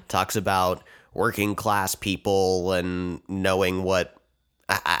like talks about working class people and knowing what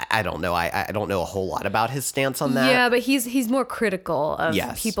I don't know. I don't know a whole lot about his stance on that. Yeah, but he's more critical of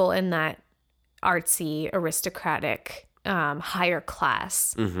people in that artsy, aristocratic, higher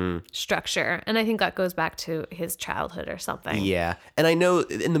class structure. And I think that goes back to his childhood or something. Yeah. And I know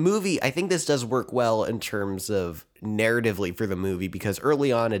in the movie, I think this does work well in terms of narratively for the movie, because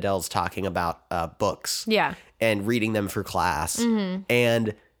early on Adele's talking about books and reading them for class.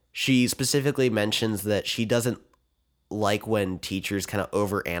 And she specifically mentions that she doesn't like when teachers kind of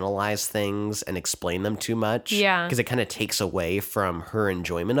overanalyze things and explain them too much. Yeah. Because it kind of takes away from her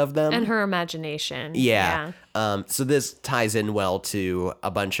enjoyment of them. And her imagination. Yeah. So this ties in well to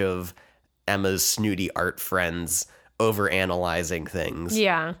a bunch of Emma's snooty art friends overanalyzing things.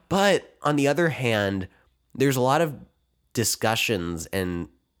 Yeah. But on the other hand, there's a lot of discussions, and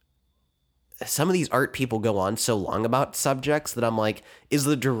some of these art people go on so long about subjects that I'm like, is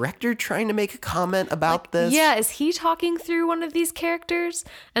the director trying to make a comment about this? Yeah, is he talking through one of these characters?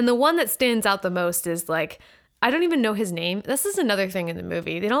 And the one that stands out the most is like, I don't even know his name. This is another thing in the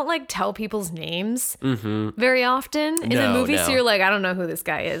movie. They don't like tell people's names very often in the movie. No. So you're like, I don't know who this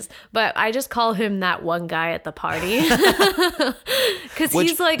guy is. But I just call him that one guy at the party. Because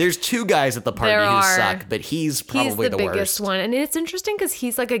he's like, there's two guys at the party who suck, but he's probably the biggest worst one. And it's interesting because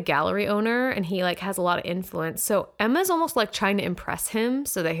he's like a gallery owner and he like has a lot of influence. So Emma's almost like trying to impress him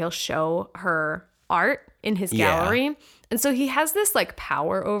so that he'll show her art in his gallery. And so he has this like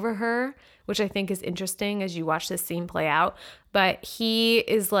power over her, which I think is interesting as you watch this scene play out. But he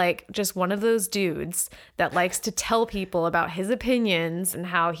is like just one of those dudes that likes to tell people about his opinions and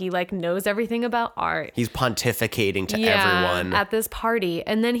how he like knows everything about art. He's pontificating to everyone at this party.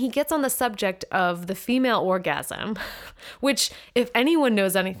 And then he gets on the subject of the female orgasm, which if anyone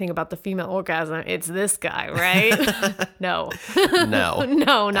knows anything about the female orgasm, it's this guy, right? No,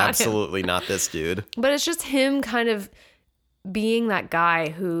 not absolutely him. Not this dude. But it's just him kind of being that guy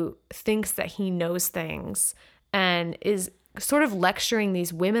who thinks that he knows things and is sort of lecturing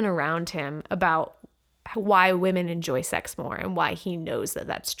these women around him about why women enjoy sex more and why he knows that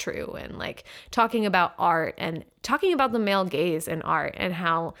that's true, and like talking about art and talking about the male gaze in art and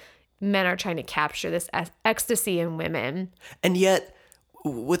how men are trying to capture this ecstasy in women. And yet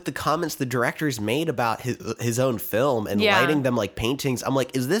with the comments the director's made about his own film and lighting them like paintings, I'm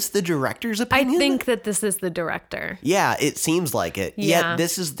like, is this the director's opinion? I think that this is the director. Yeah, it seems like it. Yeah. Yet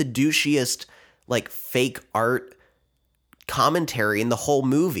this is the douchiest like fake art commentary in the whole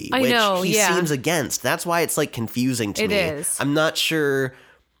movie, which he seems against. That's why it's like confusing to me. It is. I'm not sure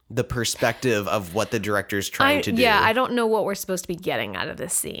the perspective of what the director's trying to do. Yeah, I don't know what we're supposed to be getting out of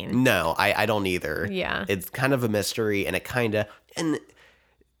this scene. No, I don't either. Yeah. It's kind of a mystery, and and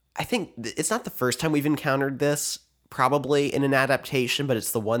I think it's not the first time we've encountered this probably in an adaptation, but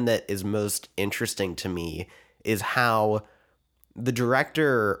it's the one that is most interesting to me, is how the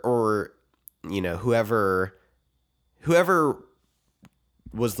director or, you know, whoever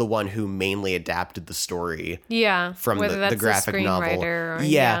was the one who mainly adapted the story from the graphic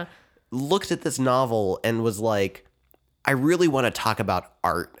novel. Looked at this novel and was like, I really want to talk about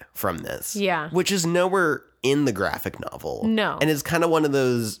art from this. Yeah. Which is nowhere in the graphic novel. No. And it's kind of one of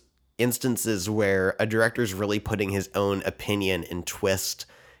those instances where a director's really putting his own opinion and twist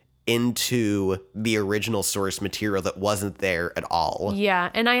into the original source material that wasn't there at all. Yeah.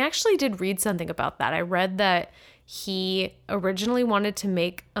 And I actually did read something about that. I read that he originally wanted to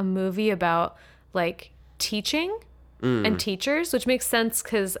make a movie about like teaching and teachers, which makes sense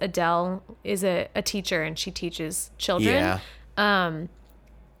because Adele is a teacher and she teaches children. Yeah.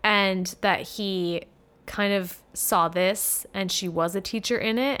 And that he kind of saw this and she was a teacher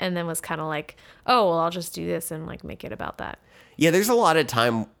in it and then was kind of like, oh, well, I'll just do this and like make it about that. Yeah, there's a lot of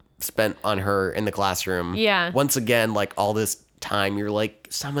time spent on her in the classroom. Yeah. Once again, like all this time, you're like,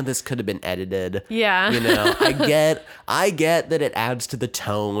 some of this could have been edited. Yeah. You know, I get that it adds to the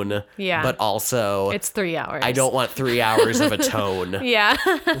tone. Yeah. But also, it's 3 hours. I don't want 3 hours of a tone. Yeah.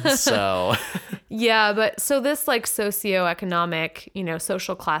 So. Yeah, but so this like socioeconomic, you know,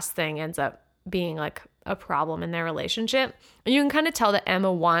 social class thing ends up being like a problem in their relationship. And you can kind of tell that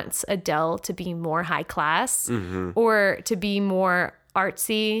Emma wants Adele to be more high class or to be more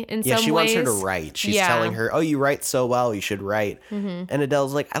artsy in some ways. Yeah, she wants her to write. She's telling her, oh, you write so well, you should write. And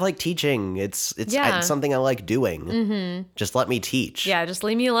Adele's like, I like teaching. It's something I like doing. Just let me teach. Yeah, just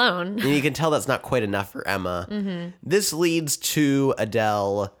leave me alone. And you can tell that's not quite enough for Emma. This leads to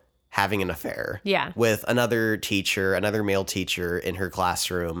Adele having an affair with another teacher, another male teacher in her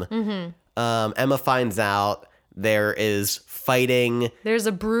classroom. Emma finds out, there is fighting. There's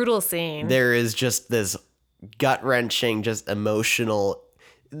a brutal scene. There is just this gut-wrenching, just emotional.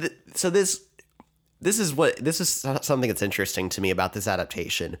 So this is something that's interesting to me about this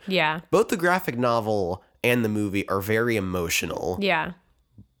adaptation. Yeah. Both the graphic novel and the movie are very emotional. Yeah.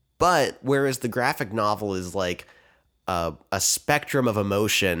 But whereas the graphic novel is like a spectrum of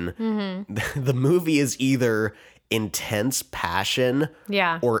emotion, the movie is either intense passion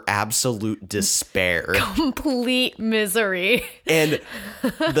or absolute despair. Complete misery. And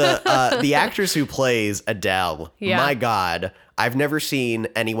the actress who plays Adele, my God, I've never seen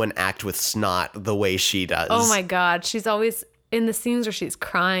anyone act with snot the way she does. Oh my God. She's always in the scenes where she's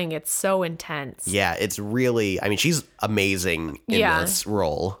crying. It's so intense. Yeah, it's really, I mean, she's amazing in this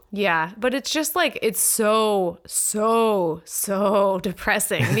role. Yeah, but it's just like, it's so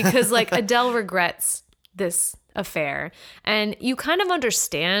depressing because like Adele regrets this affair. And you kind of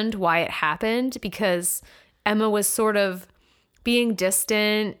understand why it happened because Emma was sort of being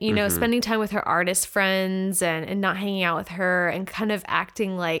distant, you know, spending time with her artist friends and not hanging out with her and kind of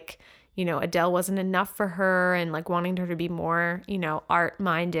acting like, you know, Adele wasn't enough for her and like wanting her to be more, you know, art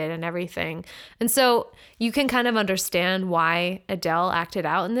minded and everything. And so you can kind of understand why Adele acted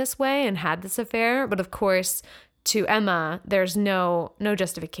out in this way and had this affair. But of course, to Emma, there's no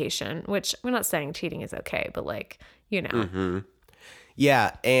justification, which we're not saying cheating is okay, but like, you know.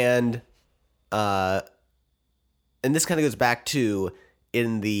 Yeah, and this kind of goes back to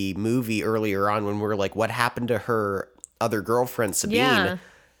in the movie earlier on when we're like, what happened to her other girlfriend, Sabine? Yeah.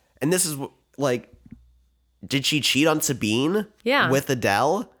 And this is like, did she cheat on Sabine with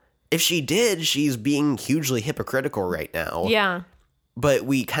Adele? If she did, she's being hugely hypocritical right now. Yeah. But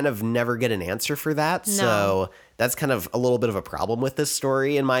we kind of never get an answer for that. No. So that's kind of a little bit of a problem with this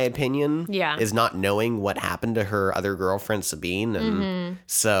story, in my opinion. Yeah. Is not knowing what happened to her other girlfriend, Sabine. And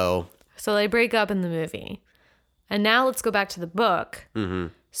so they break up in the movie. And now let's go back to the book.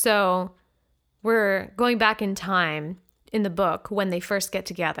 So we're going back in time in the book when they first get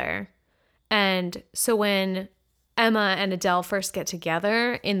together. And so when Emma and Adele first get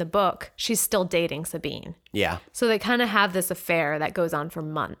together in the book, she's still dating Sabine. Yeah. So they kind of have this affair that goes on for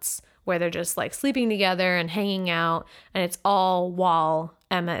months where they're just like sleeping together and hanging out. And it's all while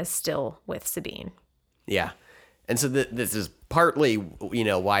Emma is still with Sabine. Yeah. And so this is partly, you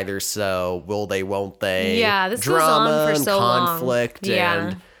know, why there's so will they, won't they? Yeah, this drama goes on for and so conflict. Long. Yeah.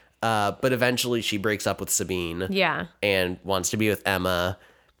 And but eventually she breaks up with Sabine. Yeah. And wants to be with Emma.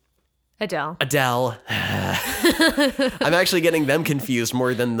 Adele. I'm actually getting them confused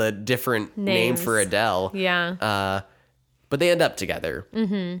more than the different name for Adele. Yeah. But they end up together.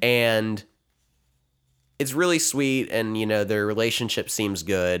 And it's really sweet, and you know, their relationship seems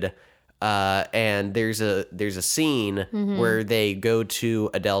good. And there's a scene where they go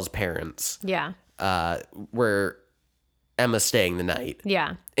to Adele's parents. Yeah. Where Emma's staying the night.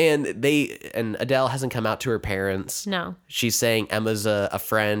 Yeah. And Adele hasn't come out to her parents. No. She's saying Emma's a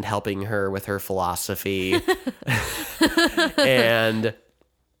friend helping her with her philosophy. and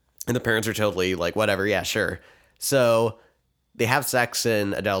the parents are totally like, whatever, yeah, sure. So they have sex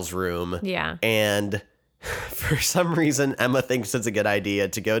in Adele's room. Yeah. And for some reason, Emma thinks it's a good idea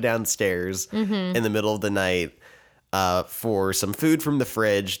to go downstairs in the middle of the night for some food from the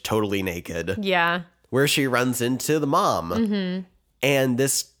fridge, totally naked. Yeah. Where she runs into the mom. And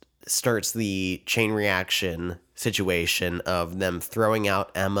this starts the chain reaction situation of them throwing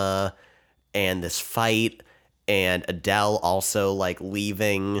out Emma and this fight, and Adele also like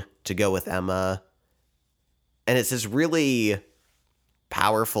leaving to go with Emma. And it's this really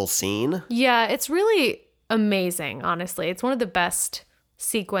powerful scene. Yeah, it's really amazing, honestly. It's one of the best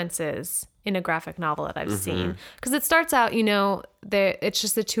sequences in a graphic novel that I've seen. Because it starts out, you know, it's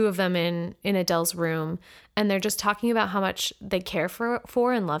just the two of them in Adele's room, and they're just talking about how much they care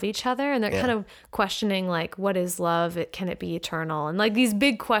for and love each other. And they're kind of questioning, like, what is love? Can it be eternal? And like these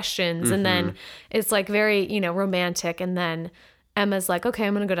big questions. And then it's like very, you know, romantic. And then Emma's like, okay,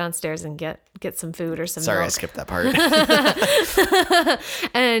 I'm going to go downstairs and get some food or some milk. I skipped that part.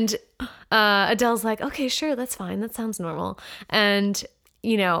 And Adele's like, okay, sure, that's fine. That sounds normal. And,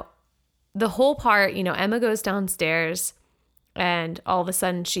 you know, the whole part, you know, Emma goes downstairs and all of a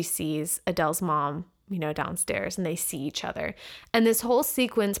sudden she sees Adele's mom, you know, downstairs, and they see each other. And this whole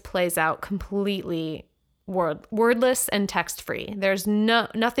sequence plays out completely wordless and text free. There's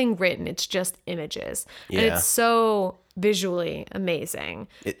nothing written. It's just images. And it's so visually amazing.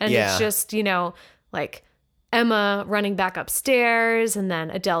 It's just, you know, like Emma running back upstairs, and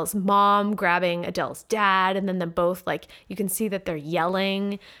then Adele's mom grabbing Adele's dad, and then them both, like, you can see that they're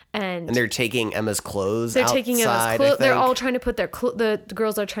yelling, and they're taking Emma's clothes. They're taking Emma's clothes. They're all trying to put the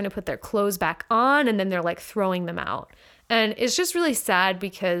girls are trying to put their clothes back on, and then they're like throwing them out. And it's just really sad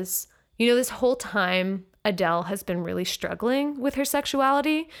because, you know, this whole time Adele has been really struggling with her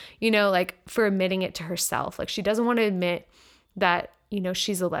sexuality, you know, like for admitting it to herself. Like she doesn't want to admit that, you know,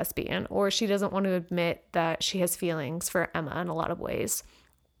 she's a lesbian, or she doesn't want to admit that she has feelings for Emma in a lot of ways.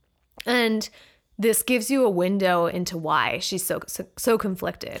 And this gives you a window into why she's so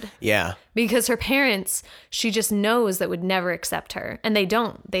conflicted. Yeah. Because her parents, she just knows that would never accept her, and they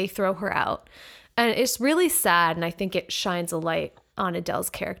don't. They throw her out. And it's really sad, and I think it shines a light on Adele's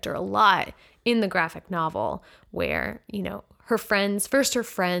character a lot in the graphic novel, where, you know, her friends,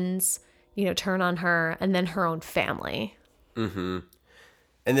 you know, turn on her, and then her own family. Mm-hmm.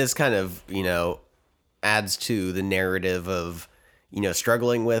 And this kind of, you know, adds to the narrative of, you know,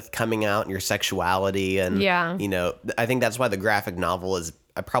 struggling with coming out and your sexuality. And, you know, I think that's why the graphic novel is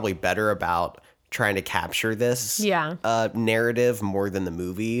probably better about trying to capture this narrative more than the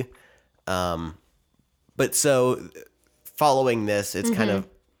movie. But so following this, it's kind of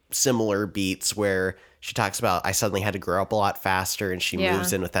similar beats where she talks about, I suddenly had to grow up a lot faster, and she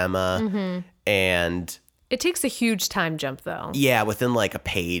moves in with Emma. And it takes a huge time jump, though. Yeah, within like a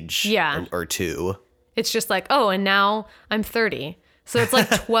page or two. It's just like, oh, and now I'm 30. So it's like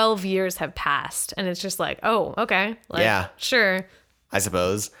 12 years have passed. And it's just like, oh, okay. Like, sure. I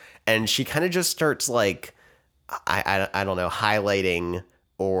suppose. And she kind of just starts like, I don't know, highlighting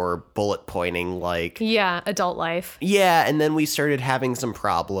or bullet pointing like... Yeah, adult life. Yeah, and then we started having some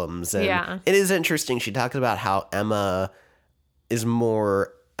problems. And it is interesting. She talks about how Emma is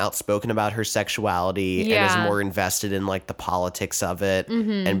more outspoken about her sexuality and is more invested in like the politics of it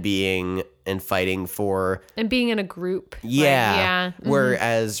and being and fighting for... And being in a group. Yeah.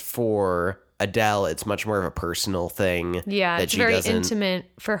 Whereas for Adele, it's much more of a personal thing. Yeah, it's very intimate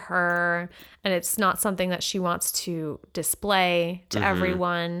for her, and it's not something that she wants to display to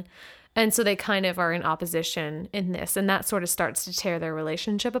everyone. And so they kind of are in opposition in this, and that sort of starts to tear their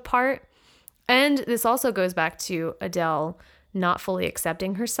relationship apart. And this also goes back to Adele not fully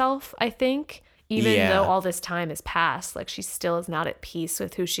accepting herself, I think, even though all this time has passed, like she still is not at peace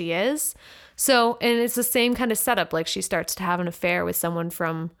with who she is. So, and it's the same kind of setup, like she starts to have an affair with someone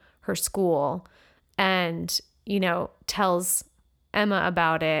from her school and, you know, tells Emma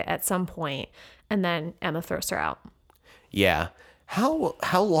about it at some point, and then Emma throws her out. Yeah. How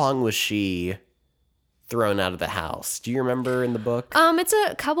long was she thrown out of the house? Do you remember in the book? It's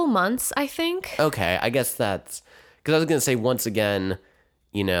a couple months, I think. Okay, I guess that's... Because I was going to say, once again,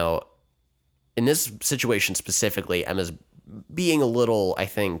 you know, in this situation specifically, Emma's being a little, I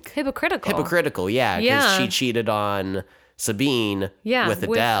think... Hypocritical, yeah. Because she cheated on Sabine with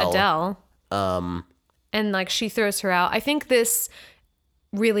Adele. And, like, she throws her out. I think this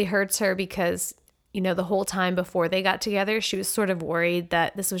really hurts her because, you know, the whole time before they got together, she was sort of worried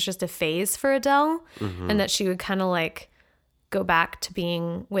that this was just a phase for Adele and that she would kind of, like, go back to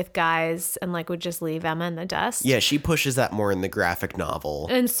being with guys and like would just leave Emma in the dust. Yeah, she pushes that more in the graphic novel.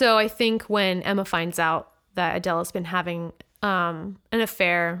 And so I think when Emma finds out that Adele has been having an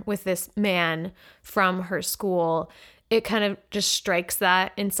affair with this man from her school, it kind of just strikes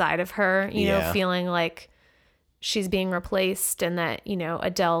that inside of her, you know, feeling like she's being replaced and that, you know,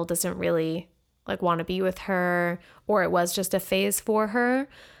 Adele doesn't really like want to be with her, or it was just a phase for her.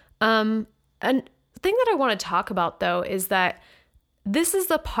 And the thing that I want to talk about, though, is that this is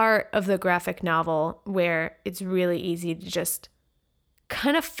the part of the graphic novel where it's really easy to just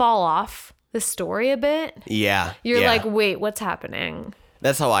kind of fall off the story a bit. Yeah. You're like, wait, what's happening?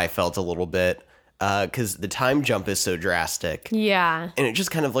 That's how I felt a little bit, because the time jump is so drastic. Yeah. And it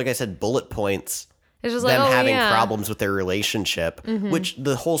just kind of, like I said, bullet points It's just them like, having problems with their relationship, which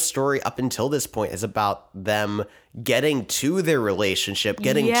the whole story up until this point is about them getting to their relationship,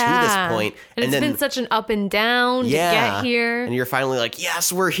 getting to this point. And it's been such an up and down to get here. And you're finally like,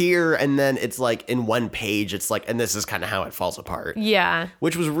 yes, we're here. And then it's like in one page, it's like, and this is kind of how it falls apart. Yeah.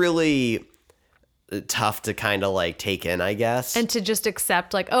 Which was really tough to kind of like take in, I guess. And to just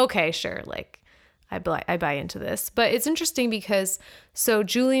accept like, okay, sure. Like I buy into this. But it's interesting because so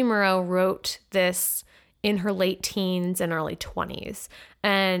Julie Moreau wrote this in her late teens and early 20s.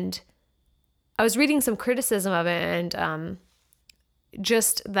 And I was reading some criticism of it, and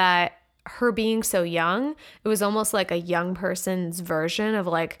just that her being so young, it was almost like a young person's version of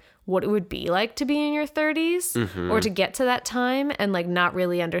like what it would be like to be in your 30s or to get to that time, and like not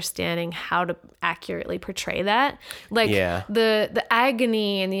really understanding how to accurately portray that. Like the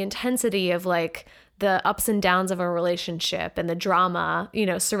agony and the intensity of like the ups and downs of a relationship and the drama, you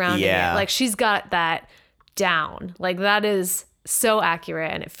know, surrounding it. Like she's got that down. Like that is so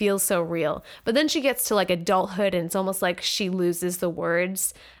accurate and it feels so real. But then she gets to like adulthood and it's almost like she loses the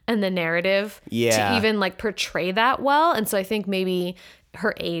words and the narrative to even like portray that well. And so I think maybe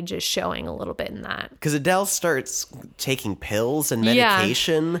her age is showing a little bit in that. Because Adele starts taking pills and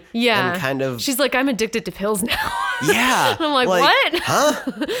medication. Yeah. And kind of... She's like, I'm addicted to pills now. Yeah. And I'm like, what?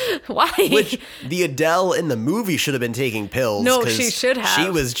 Huh? Why? Which the Adele in the movie should have been taking pills. No, she should have.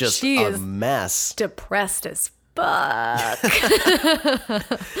 She was just a mess. Depressed as fuck.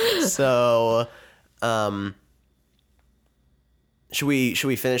 So, should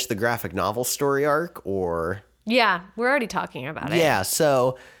we finish the graphic novel story arc, or? Yeah, we're already talking about it. Yeah,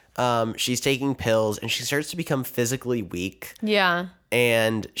 so she's taking pills and she starts to become physically weak. Yeah.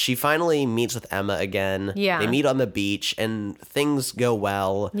 And she finally meets with Emma again. Yeah. They meet on the beach and things go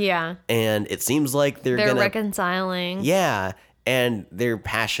well. Yeah. And it seems like they're reconciling. Yeah. And they're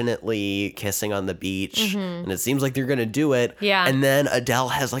passionately kissing on the beach. And it seems like they're going to do it. Yeah. And then Adele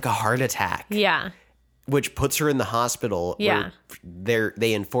has like a heart attack. Yeah. Which puts her in the hospital. Yeah. Where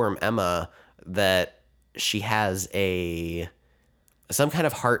they inform Emma that she has some kind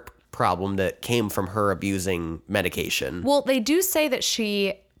of heart problem that came from her abusing medication. Well, they do say that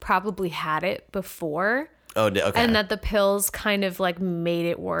she probably had it before. Oh, okay. And that the pills kind of like made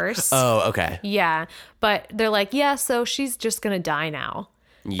it worse. Oh, okay. Yeah. But they're like, yeah, so she's just going to die now.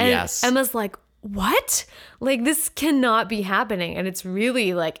 Yes. And Emma's like, what? Like, this cannot be happening. And it's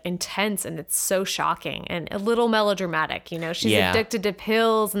really like intense and it's so shocking and a little melodramatic. You know, she's addicted to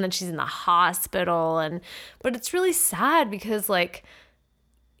pills and then she's in the hospital. But it's really sad because like,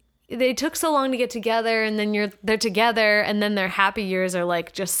 they took so long to get together, and then they're together, and then their happy years are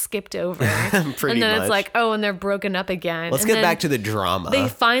like just skipped over. Pretty and then much. It's like, oh, and they're broken up again. Let's get back to the drama. They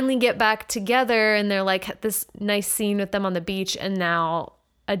finally get back together, and they're like this nice scene with them on the beach, and now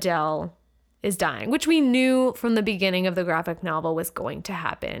Adele is dying, which we knew from the beginning of the graphic novel was going to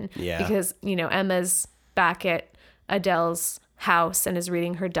happen. Yeah. Because, you know, Emma's back at Adele's house and is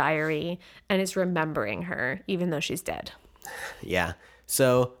reading her diary and is remembering her, even though she's dead. Yeah.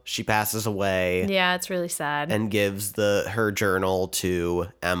 So she passes away. Yeah, it's really sad. And gives her journal to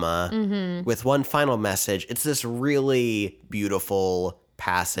Emma with one final message. It's this really beautiful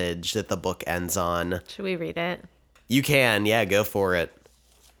passage that the book ends on. Should we read it? You can. Yeah, go for it.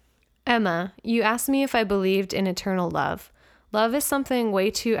 Emma, you asked me if I believed in eternal love. Love is something way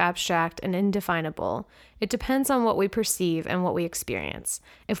too abstract and indefinable. It depends on what we perceive and what we experience.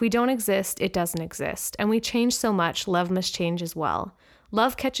 If we don't exist, it doesn't exist. And we change so much, love must change as well.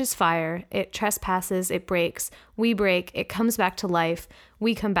 Love catches fire, it trespasses, it breaks, we break, it comes back to life,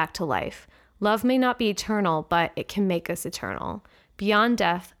 we come back to life. Love may not be eternal, but it can make us eternal. Beyond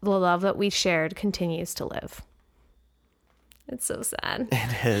death, the love that we shared continues to live. It's so sad.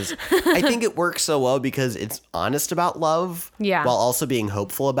 It is. I think it works so well because it's honest about love. Yeah. While also being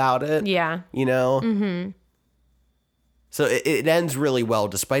hopeful about it. Yeah. You know? Mm-hmm. So it ends really well,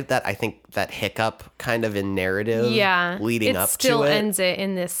 despite that, I think, that hiccup kind of in narrative leading up to it. It still ends it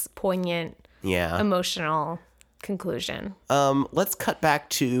in this poignant, yeah, emotional conclusion. Let's cut back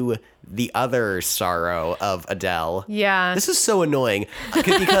to the other sorrow of Adele. Yeah. This is so annoying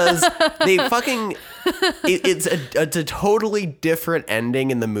because they fucking... It's a totally different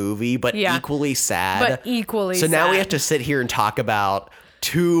ending in the movie, but equally sad. So now we have to sit here and talk about...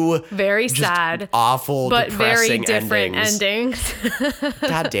 two very sad, awful, but depressing very different endings.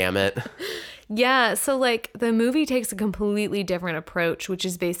 God damn it. Yeah, so like the movie takes a completely different approach, which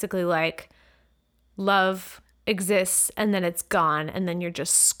is basically like love exists and then it's gone and then you're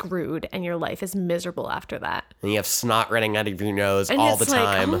just screwed and your life is miserable after that. And you have snot running out of your nose all the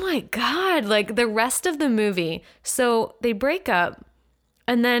time. Like, oh my God, like the rest of the movie. So they break up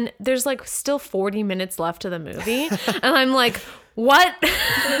And then there's like still 40 minutes left of the movie. And I'm like, what?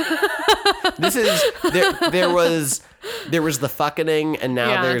 This is there was the fucking and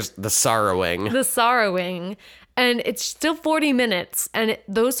now there's the sorrowing. The sorrowing. And it's still 40 minutes. And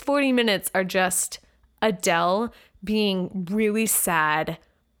those 40 minutes are just Adele being really sad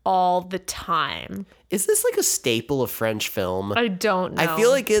all the time. Is this like a staple of French film? I don't know. I feel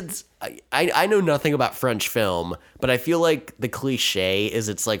like it's... I know nothing about French film, but I feel like the cliche is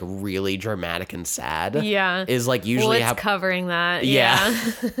it's like really dramatic and sad. Yeah. Is like usually it's covering that. Yeah.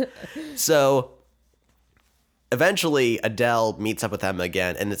 So eventually Adele meets up with Emma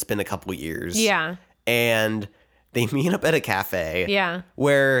again, and it's been a couple years. Yeah. And they meet up at a cafe. Yeah.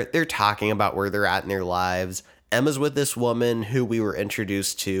 Where they're talking about where they're at in their lives. Emma's with this woman who we were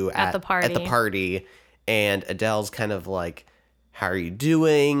introduced to at the party. And Adele's kind of like, how are you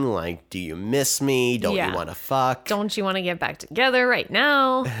doing? Like, do you miss me? Don't you want to fuck? Don't you want to get back together right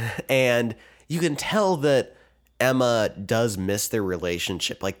now? And you can tell that Emma does miss their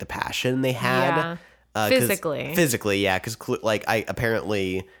relationship, like the passion they had. Yeah. Physically, yeah. Because like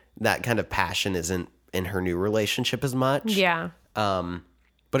apparently that kind of passion isn't in her new relationship as much. Yeah.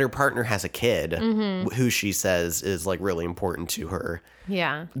 But her partner has a kid who she says is like really important to her.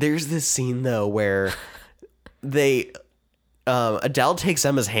 Yeah. There's this scene though where Adele takes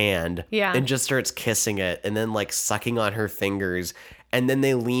Emma's hand and just starts kissing it and then like sucking on her fingers. And then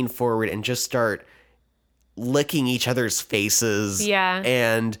they lean forward and just start licking each other's faces. Yeah.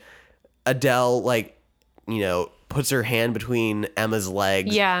 And Adele like, puts her hand between Emma's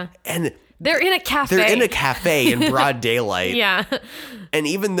legs. Yeah. And they're in a cafe. They're in a cafe in broad daylight. Yeah. And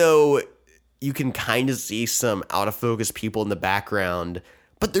even though you can kind of see some out of focus people in the background,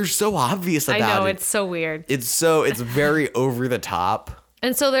 but they're so obvious about it. I know, it's so weird. It's very over the top.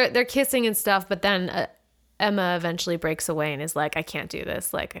 And so they're kissing and stuff, but then Emma eventually breaks away and is like, I can't do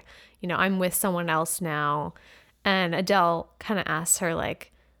this. Like, I'm with someone else now. And Adele kind of asks her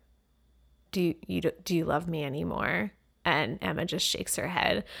like, do you love me anymore? And Emma just shakes her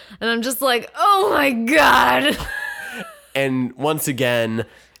head. And I'm just like, oh my God. And once again,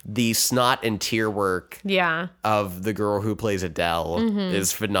 the snot and tear work of the girl who plays Adele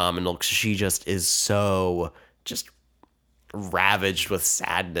is phenomenal because she just is so just ravaged with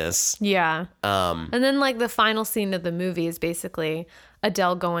sadness. Yeah. And then like the final scene of the movie is basically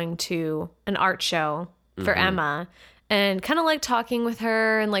Adele going to an art show for Emma and kind of like talking with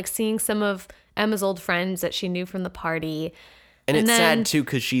her and like seeing some of Emma's old friends that she knew from the party. And it's sad too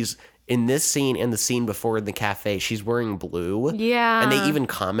because she's in this scene and the scene before in the cafe, she's wearing blue. Yeah. And they even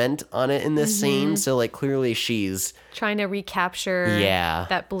comment on it in this scene. So like clearly she's trying to recapture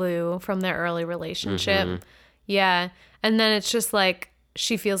that blue from their early relationship. Yeah. And then it's just like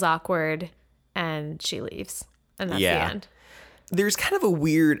she feels awkward and she leaves. And that's the end. There's kind of a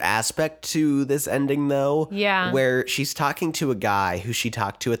weird aspect to this ending, though. Yeah. Where she's talking to a guy who she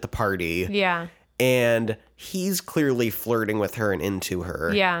talked to at the party. Yeah. And he's clearly flirting with her and into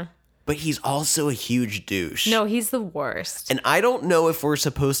her. Yeah. But he's also a huge douche. No, he's the worst. And I don't know if we're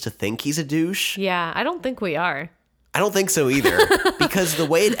supposed to think he's a douche. Yeah, I don't think we are. I don't think so either. Because the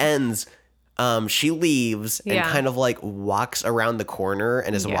way it ends, she leaves and kind of like walks around the corner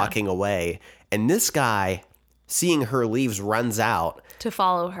and is walking away. And this guy, seeing her leaves, runs out to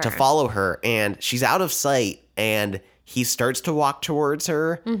follow her. And she's out of sight. And he starts to walk towards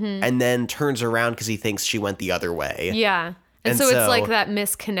her and then turns around because he thinks she went the other way. Yeah. And so it's like that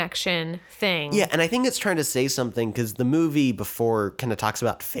misconnection thing. Yeah, and I think it's trying to say something because the movie before kind of talks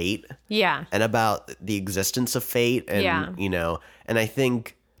about fate. Yeah. And about the existence of fate. And, and I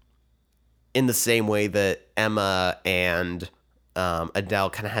think in the same way that Emma and Adele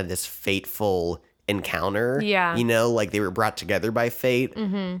kind of had this fateful encounter. Yeah. Like they were brought together by fate.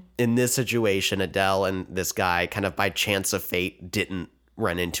 In this situation, Adele and this guy kind of by chance of fate didn't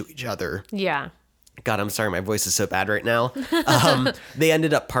run into each other. Yeah. God, I'm sorry, my voice is so bad right now. They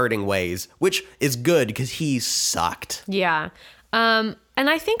ended up parting ways, which is good because he sucked. Yeah. And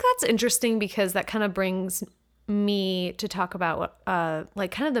I think that's interesting because that kind of brings me to talk about what,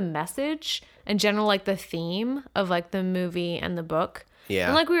 like kind of the message in general, like the theme of like the movie and the book. Yeah.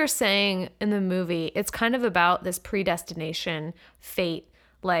 And like we were saying in the movie, it's kind of about this predestination, fate,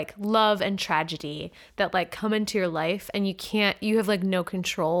 like love and tragedy that like come into your life and you have like no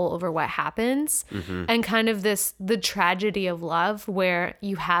control over what happens. And kind of the tragedy of love where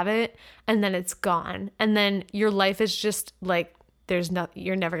you have it and then it's gone. And then your life is just like,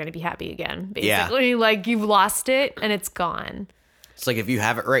 you're never going to be happy again. Basically, like you've lost it and it's gone. It's like, if you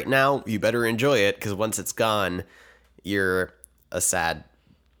have it right now, you better enjoy it. Cause once it's gone, you're a sad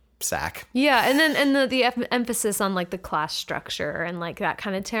sack. Yeah, and then the emphasis on like the class structure and like that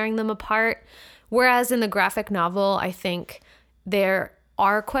kind of tearing them apart. Whereas in the graphic novel, I think there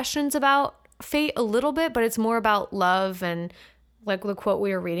are questions about fate a little bit, but it's more about love and like the quote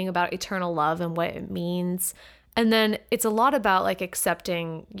we were reading about eternal love and what it means. And then it's a lot about like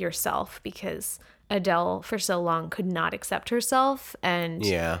accepting yourself, because Adele for so long could not accept herself and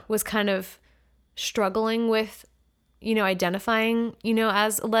was kind of struggling with, identifying,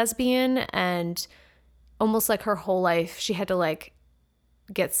 as a lesbian, and almost like her whole life she had to like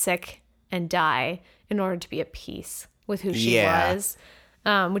get sick and die in order to be at peace with who she was,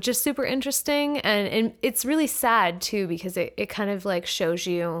 which is super interesting. And it's really sad too, because it kind of like shows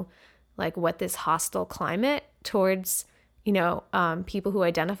you like what this hostile climate towards, people who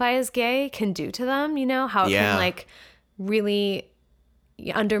identify as gay can do to them, how it can like really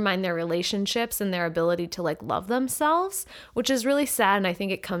undermine their relationships and their ability to like love themselves, which is really sad. And I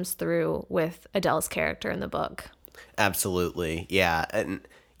think it comes through with Adele's character in the book. Absolutely. Yeah. And,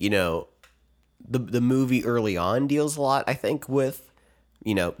 the movie early on deals a lot, I think, with,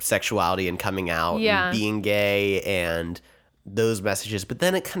 sexuality and coming out and being gay and those messages. But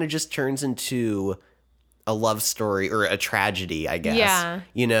then it kind of just turns into a love story or a tragedy, I guess. Yeah.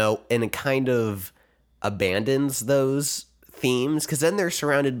 And it kind of abandons those themes, because then they're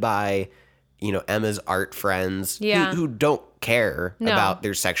surrounded by, Emma's art friends who don't care about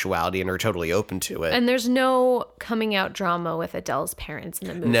their sexuality and are totally open to it. And there's no coming out drama with Adele's parents in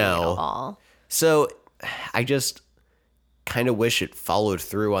the movie at all. So I just kind of wish it followed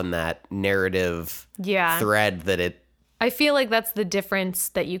through on that narrative thread that it... I feel like that's the difference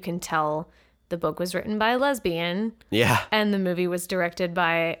that you can tell. The book was written by a lesbian. Yeah. And the movie was directed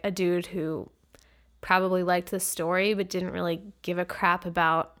by a dude who probably liked the story but didn't really give a crap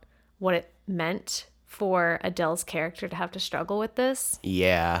about what it meant for Adele's character to have to struggle with this.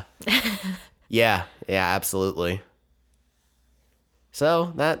 Yeah. Yeah, absolutely.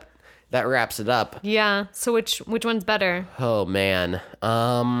 So that wraps it up. Yeah. So which one's better? Oh man.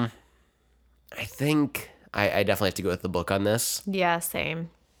 I think I definitely have to go with the book on this. Yeah, same.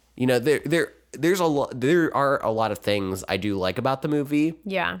 There are a lot of things I do like about the movie.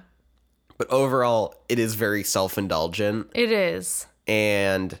 Yeah. But overall, it is very self-indulgent. It is.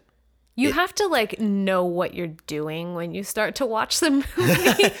 And you have to like know what you're doing when you start to watch the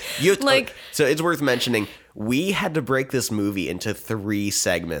movie. So it's worth mentioning, we had to break this movie into 3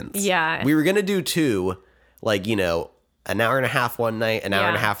 segments. Yeah. We were going to do 2, an hour and a half one night, an hour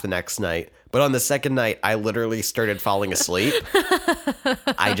and a half the next night. But on the second night, I literally started falling asleep.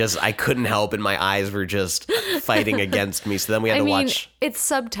 I couldn't help, and my eyes were just fighting against me. So then we had to watch. It's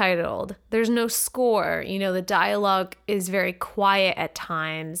subtitled. There's no score. The dialogue is very quiet at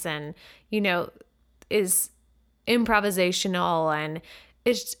times, and is improvisational, and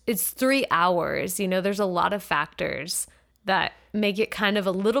it's 3 hours. There's a lot of factors that make it kind of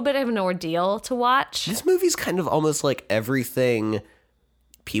a little bit of an ordeal to watch. This movie's kind of almost like everything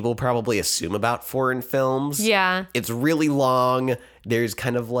people probably assume about foreign films. Yeah. It's really long. There's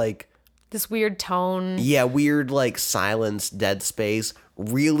kind of like this weird tone. Yeah, weird like silence, dead space.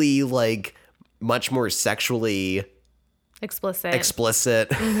 Really like much more sexually explicit.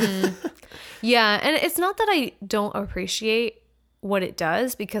 Mm-hmm. Yeah, and it's not that I don't appreciate what it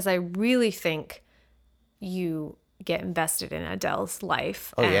does, because I really think you get invested in Adele's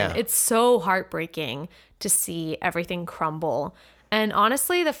life. Oh, and it's so heartbreaking to see everything crumble. And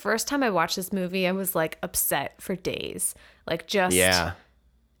honestly, the first time I watched this movie, I was like upset for days. Like it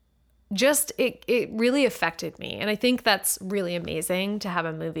really affected me. And I think that's really amazing to have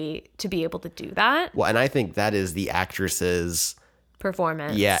a movie to be able to do that. Well, and I think that is the actresses'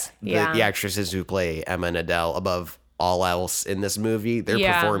 performance. Yeah. The actresses who play Emma and Adele, above all else in this movie, their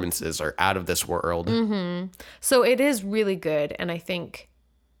performances are out of this world. Mm-hmm. So it is really good. And I think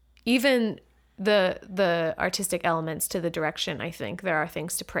even the artistic elements to the direction, I think there are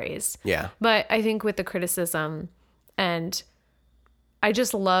things to praise. Yeah. But I think with the criticism, and I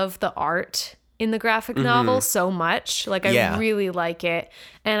just love the art in the graphic novel so much. Like I really like it.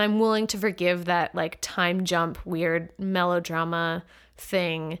 And I'm willing to forgive that like time jump, weird melodrama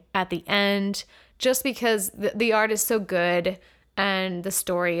thing at the end, just because the art is so good and the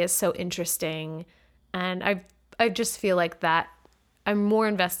story is so interesting. And I just feel like that I'm more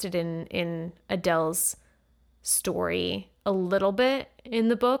invested in Adele's story a little bit in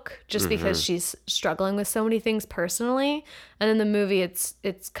the book, just because she's struggling with so many things personally. And in the movie, it's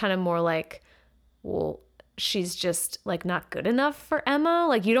kind of more like, well, she's just like not good enough for Emma.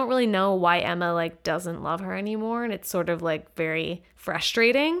 Like you don't really know why Emma like doesn't love her anymore, and it's sort of like very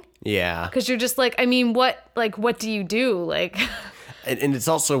frustrating. Yeah, because you're just like, I mean, what do you do? Like, And it's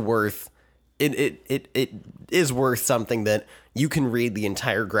also worth it is worth something that you can read the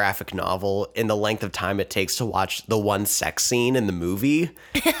entire graphic novel in the length of time it takes to watch the one sex scene in the movie.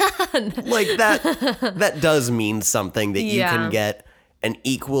 Like that does mean something, that you can get an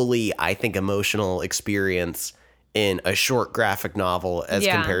equally, I think, emotional experience in a short graphic novel as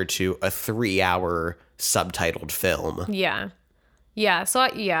compared to a 3-hour subtitled film. Yeah. Yeah. So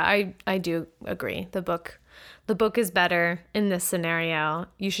I do agree. The book is better in this scenario.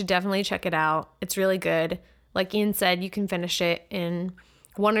 You should definitely check it out. It's really good. Like Ian said, you can finish it in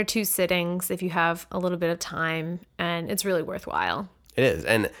 1 or 2 sittings if you have a little bit of time, and it's really worthwhile. It is.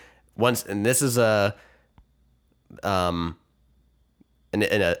 And this is an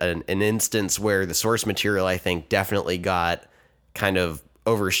instance where the source material, I think, definitely got kind of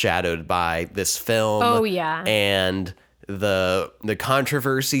overshadowed by this film. Oh yeah. And the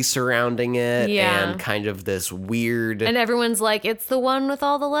controversy surrounding it, and kind of this weird, and everyone's like, it's the one with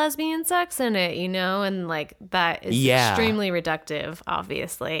all the lesbian sex in it, and like that is extremely reductive,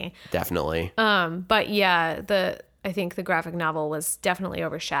 obviously. Definitely. But yeah, I think the graphic novel was definitely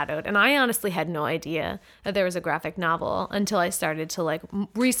overshadowed, and I honestly had no idea that there was a graphic novel until I started to like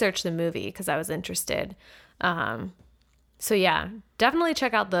research the movie because I was interested. So yeah, definitely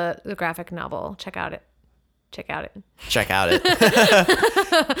check out the graphic novel. Check out it. Check out it. Check out it.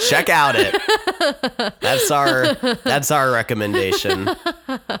 Check out it. That's our recommendation.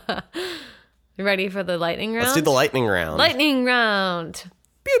 You ready for the lightning round? Let's do the lightning round. Lightning round.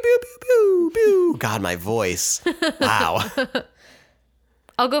 Pew, pew, pew, pew, pew. God, my voice. Wow.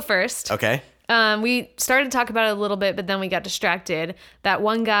 I'll go first. Okay. We started to talk about it a little bit, but then we got distracted. That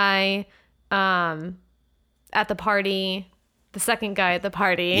one guy at the party, the second guy at the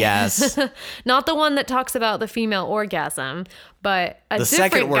party. Yes. Not the one that talks about the female orgasm, but the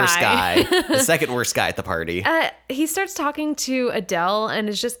second worst guy. The second worst guy at the party. He starts talking to Adele and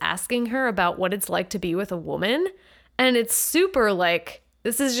is just asking her about what it's like to be with a woman. And it's super like,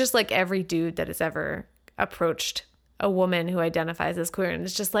 this is just like every dude that has ever approached a woman who identifies as queer. And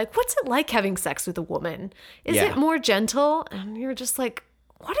it's just like, what's it like having sex with a woman? Is it more gentle? And you're just like,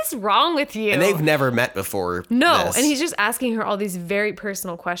 what is wrong with you? And they've never met before. No. And he's just asking her all these very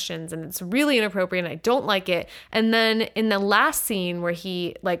personal questions, and it's really inappropriate, and I don't like it. And then in the last scene where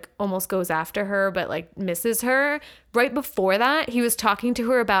he like almost goes after her but like misses her, right before that, he was talking to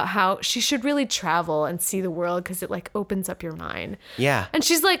her about how she should really travel and see the world because it like opens up your mind. Yeah. And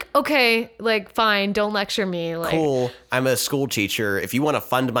she's like, okay, like fine, don't lecture me. Like, cool. I'm a school teacher. If you want to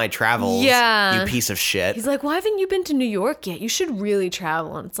fund my travels, you piece of shit. He's like, well, haven't you been to New York yet? You should really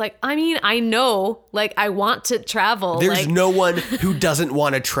travel. And it's like, I mean, I know, like I want to travel. There's no one who doesn't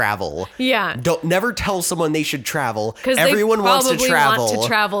want to travel. Yeah. Don't never tell someone they should travel. Everyone wants to travel. Want to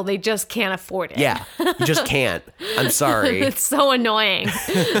travel. They just can't afford it. Yeah. You just can't. I'm sorry. It's so annoying.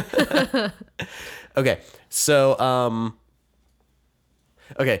 Okay. So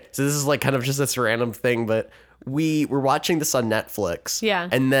this is like kind of just this random thing, but we were watching this on Netflix. Yeah.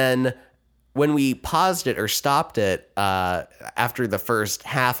 And then when we paused it or stopped it after the first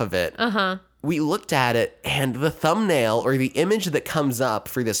half of it, we looked at it, and the thumbnail or the image that comes up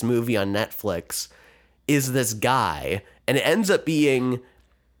for this movie on Netflix is this guy, and it ends up being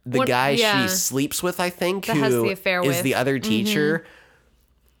the guy she sleeps with, I think, that who has the affair is with. the other teacher. Mm-hmm.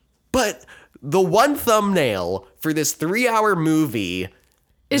 But the one thumbnail for this 3-hour movie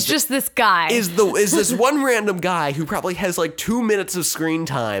is just this guy. Is this one random guy who probably has like 2 minutes of screen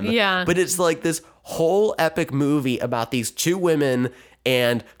time. Yeah. But it's like this whole epic movie about these two women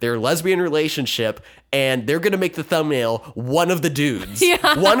and their lesbian relationship, and they're gonna make the thumbnail one of the dudes.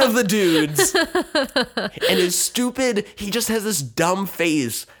 Yeah. One of the dudes. And is stupid. He just has this dumb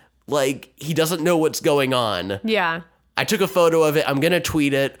face, like he doesn't know what's going on. Yeah. I took a photo of it. I'm gonna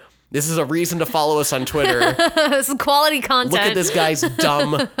tweet it. This is a reason to follow us on Twitter. This is quality content. Look at this guy's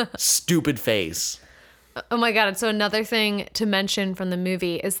dumb, stupid face. Oh my God. So another thing to mention from the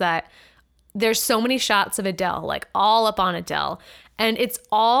movie is that there's so many shots of Adele, like all up on Adele. And it's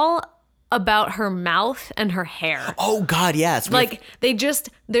all about her mouth and her hair. Oh God, yes. Like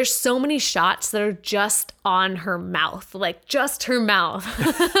there's so many shots that are just on her mouth, like just her mouth.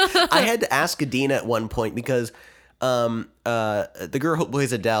 I had to ask Adina at one point because the girl who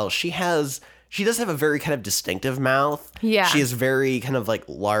plays Adele, she does have a very kind of distinctive mouth. Yeah. She has very kind of like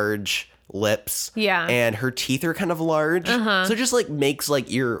large lips. Yeah. And her teeth are kind of large. So it just like makes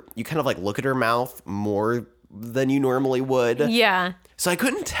like you kind of like look at her mouth more than you normally would. Yeah. So I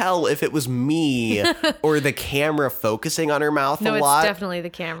couldn't tell if it was me or the camera focusing on her mouth a lot. No, it's definitely the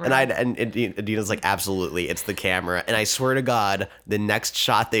camera. And Adina's like, absolutely, it's the camera. And I swear to God, the next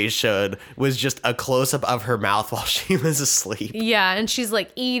shot they showed was just a close-up of her mouth while she was asleep. Yeah, and she's like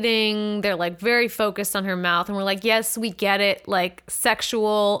eating. They're like very focused on her mouth. And we're like, yes, we get it. Like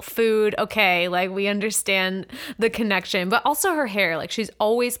sexual, food, okay. Like we understand the connection. But also her hair. Like she's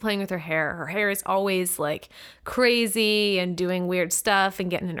always playing with her hair. Her hair is always like crazy and doing weird stuff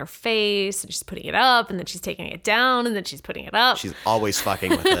and getting in her face, and she's putting it up and then she's taking it down and then she's putting it up. She's always fucking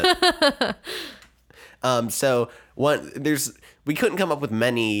with it. We couldn't come up with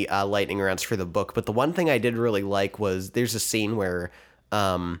many lightning rounds for the book, but the one thing I did really like was there's a scene where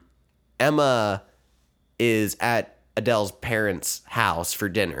Emma is at Adele's parents' house for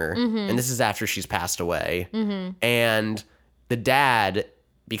dinner, and this is after she's passed away, and the dad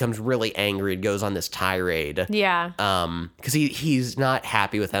becomes really angry and goes on this tirade. Yeah. Because he's not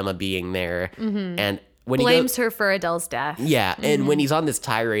happy with Emma being there. And when blames her for Adele's death. Yeah. And when he's on this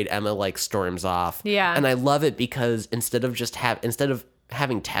tirade, Emma like storms off. Yeah. And I love it because instead of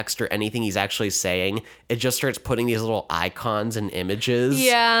having text or anything he's actually saying, it just starts putting these little icons and images.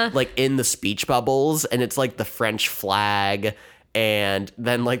 Yeah. Like in the speech bubbles. And it's like the French flag. And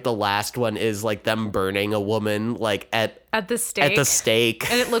then like the last one is like them burning a woman like at the stake.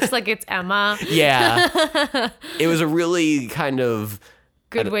 And it looks like it's Emma. Yeah. It was a really kind of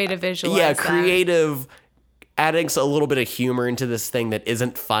good way to visualize. Yeah, creative, adding a little bit of humor into this thing that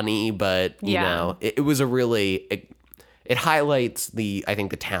isn't funny, but you know, it was a really it highlights the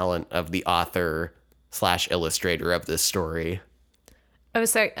talent of the author / illustrator of this story. Oh,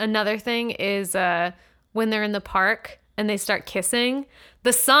 sorry. Another thing is when they're in the park and they start kissing,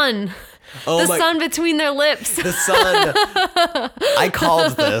 the sun, sun between their lips. The sun. I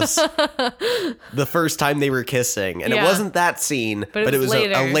called this the first time they were kissing, and it wasn't that scene, but it was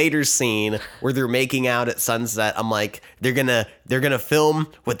a later scene where they're making out at sunset. I'm like, they're gonna film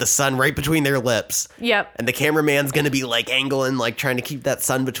with the sun right between their lips. Yep. And the cameraman's gonna be like angling, like trying to keep that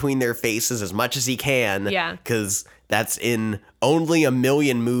sun between their faces as much as he can. Yeah. Because that's in only 1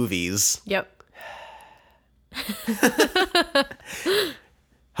 million movies. Yep.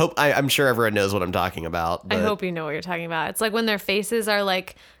 I'm sure everyone knows what I'm talking about. But I hope you know what you're talking about. It's like when their faces are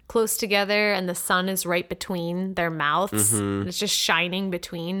like close together and the sun is right between their mouths. And it's just shining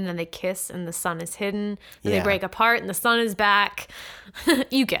between, and then they kiss and the sun is hidden. Then they break apart and the sun is back.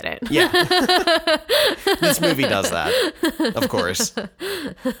 You get it. Yeah. This movie does that, of course.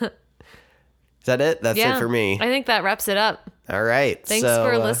 Is that it? That's it for me. I think that wraps it up. All right. Thanks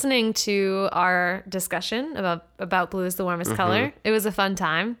for listening to our discussion about Blue is the Warmest Color. It was a fun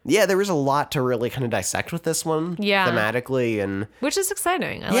time. Yeah, there was a lot to really kind of dissect with this one. Yeah. Thematically. And which is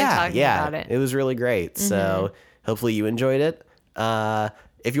exciting. I like talking about it. It was really great. So hopefully you enjoyed it.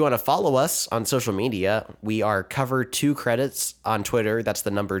 If you want to follow us on social media, we are Cover 2 Credits on Twitter. That's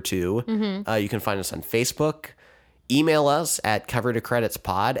the number 2. You can find us on Facebook. Email us at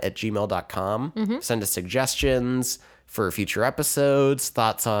covertocreditspod@gmail.com. Send us suggestions for future episodes,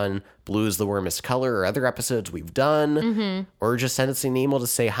 thoughts on Blue is the Warmest Color or other episodes we've done, or just send us an email to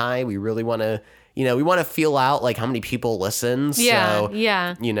say hi. We really want to, we want to feel out like how many people listen.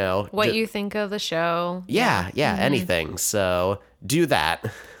 Yeah, so, what you think of the show. Yeah, anything. So do that.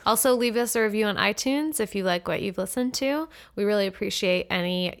 Also, leave us a review on iTunes if you like what you've listened to. We really appreciate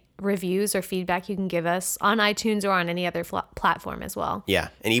any reviews or feedback you can give us on iTunes or on any other platform as well. Yeah,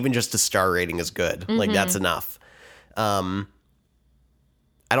 and even just a star rating is good. Like, that's enough. I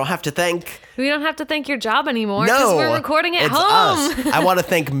don't have to thank... We don't have to thank your job anymore because we're recording at home. Us. I want to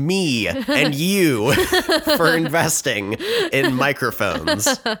thank me and you for investing in microphones.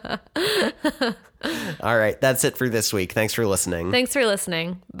 All right, that's it for this week. Thanks for listening. Thanks for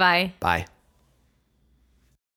listening. Bye. Bye.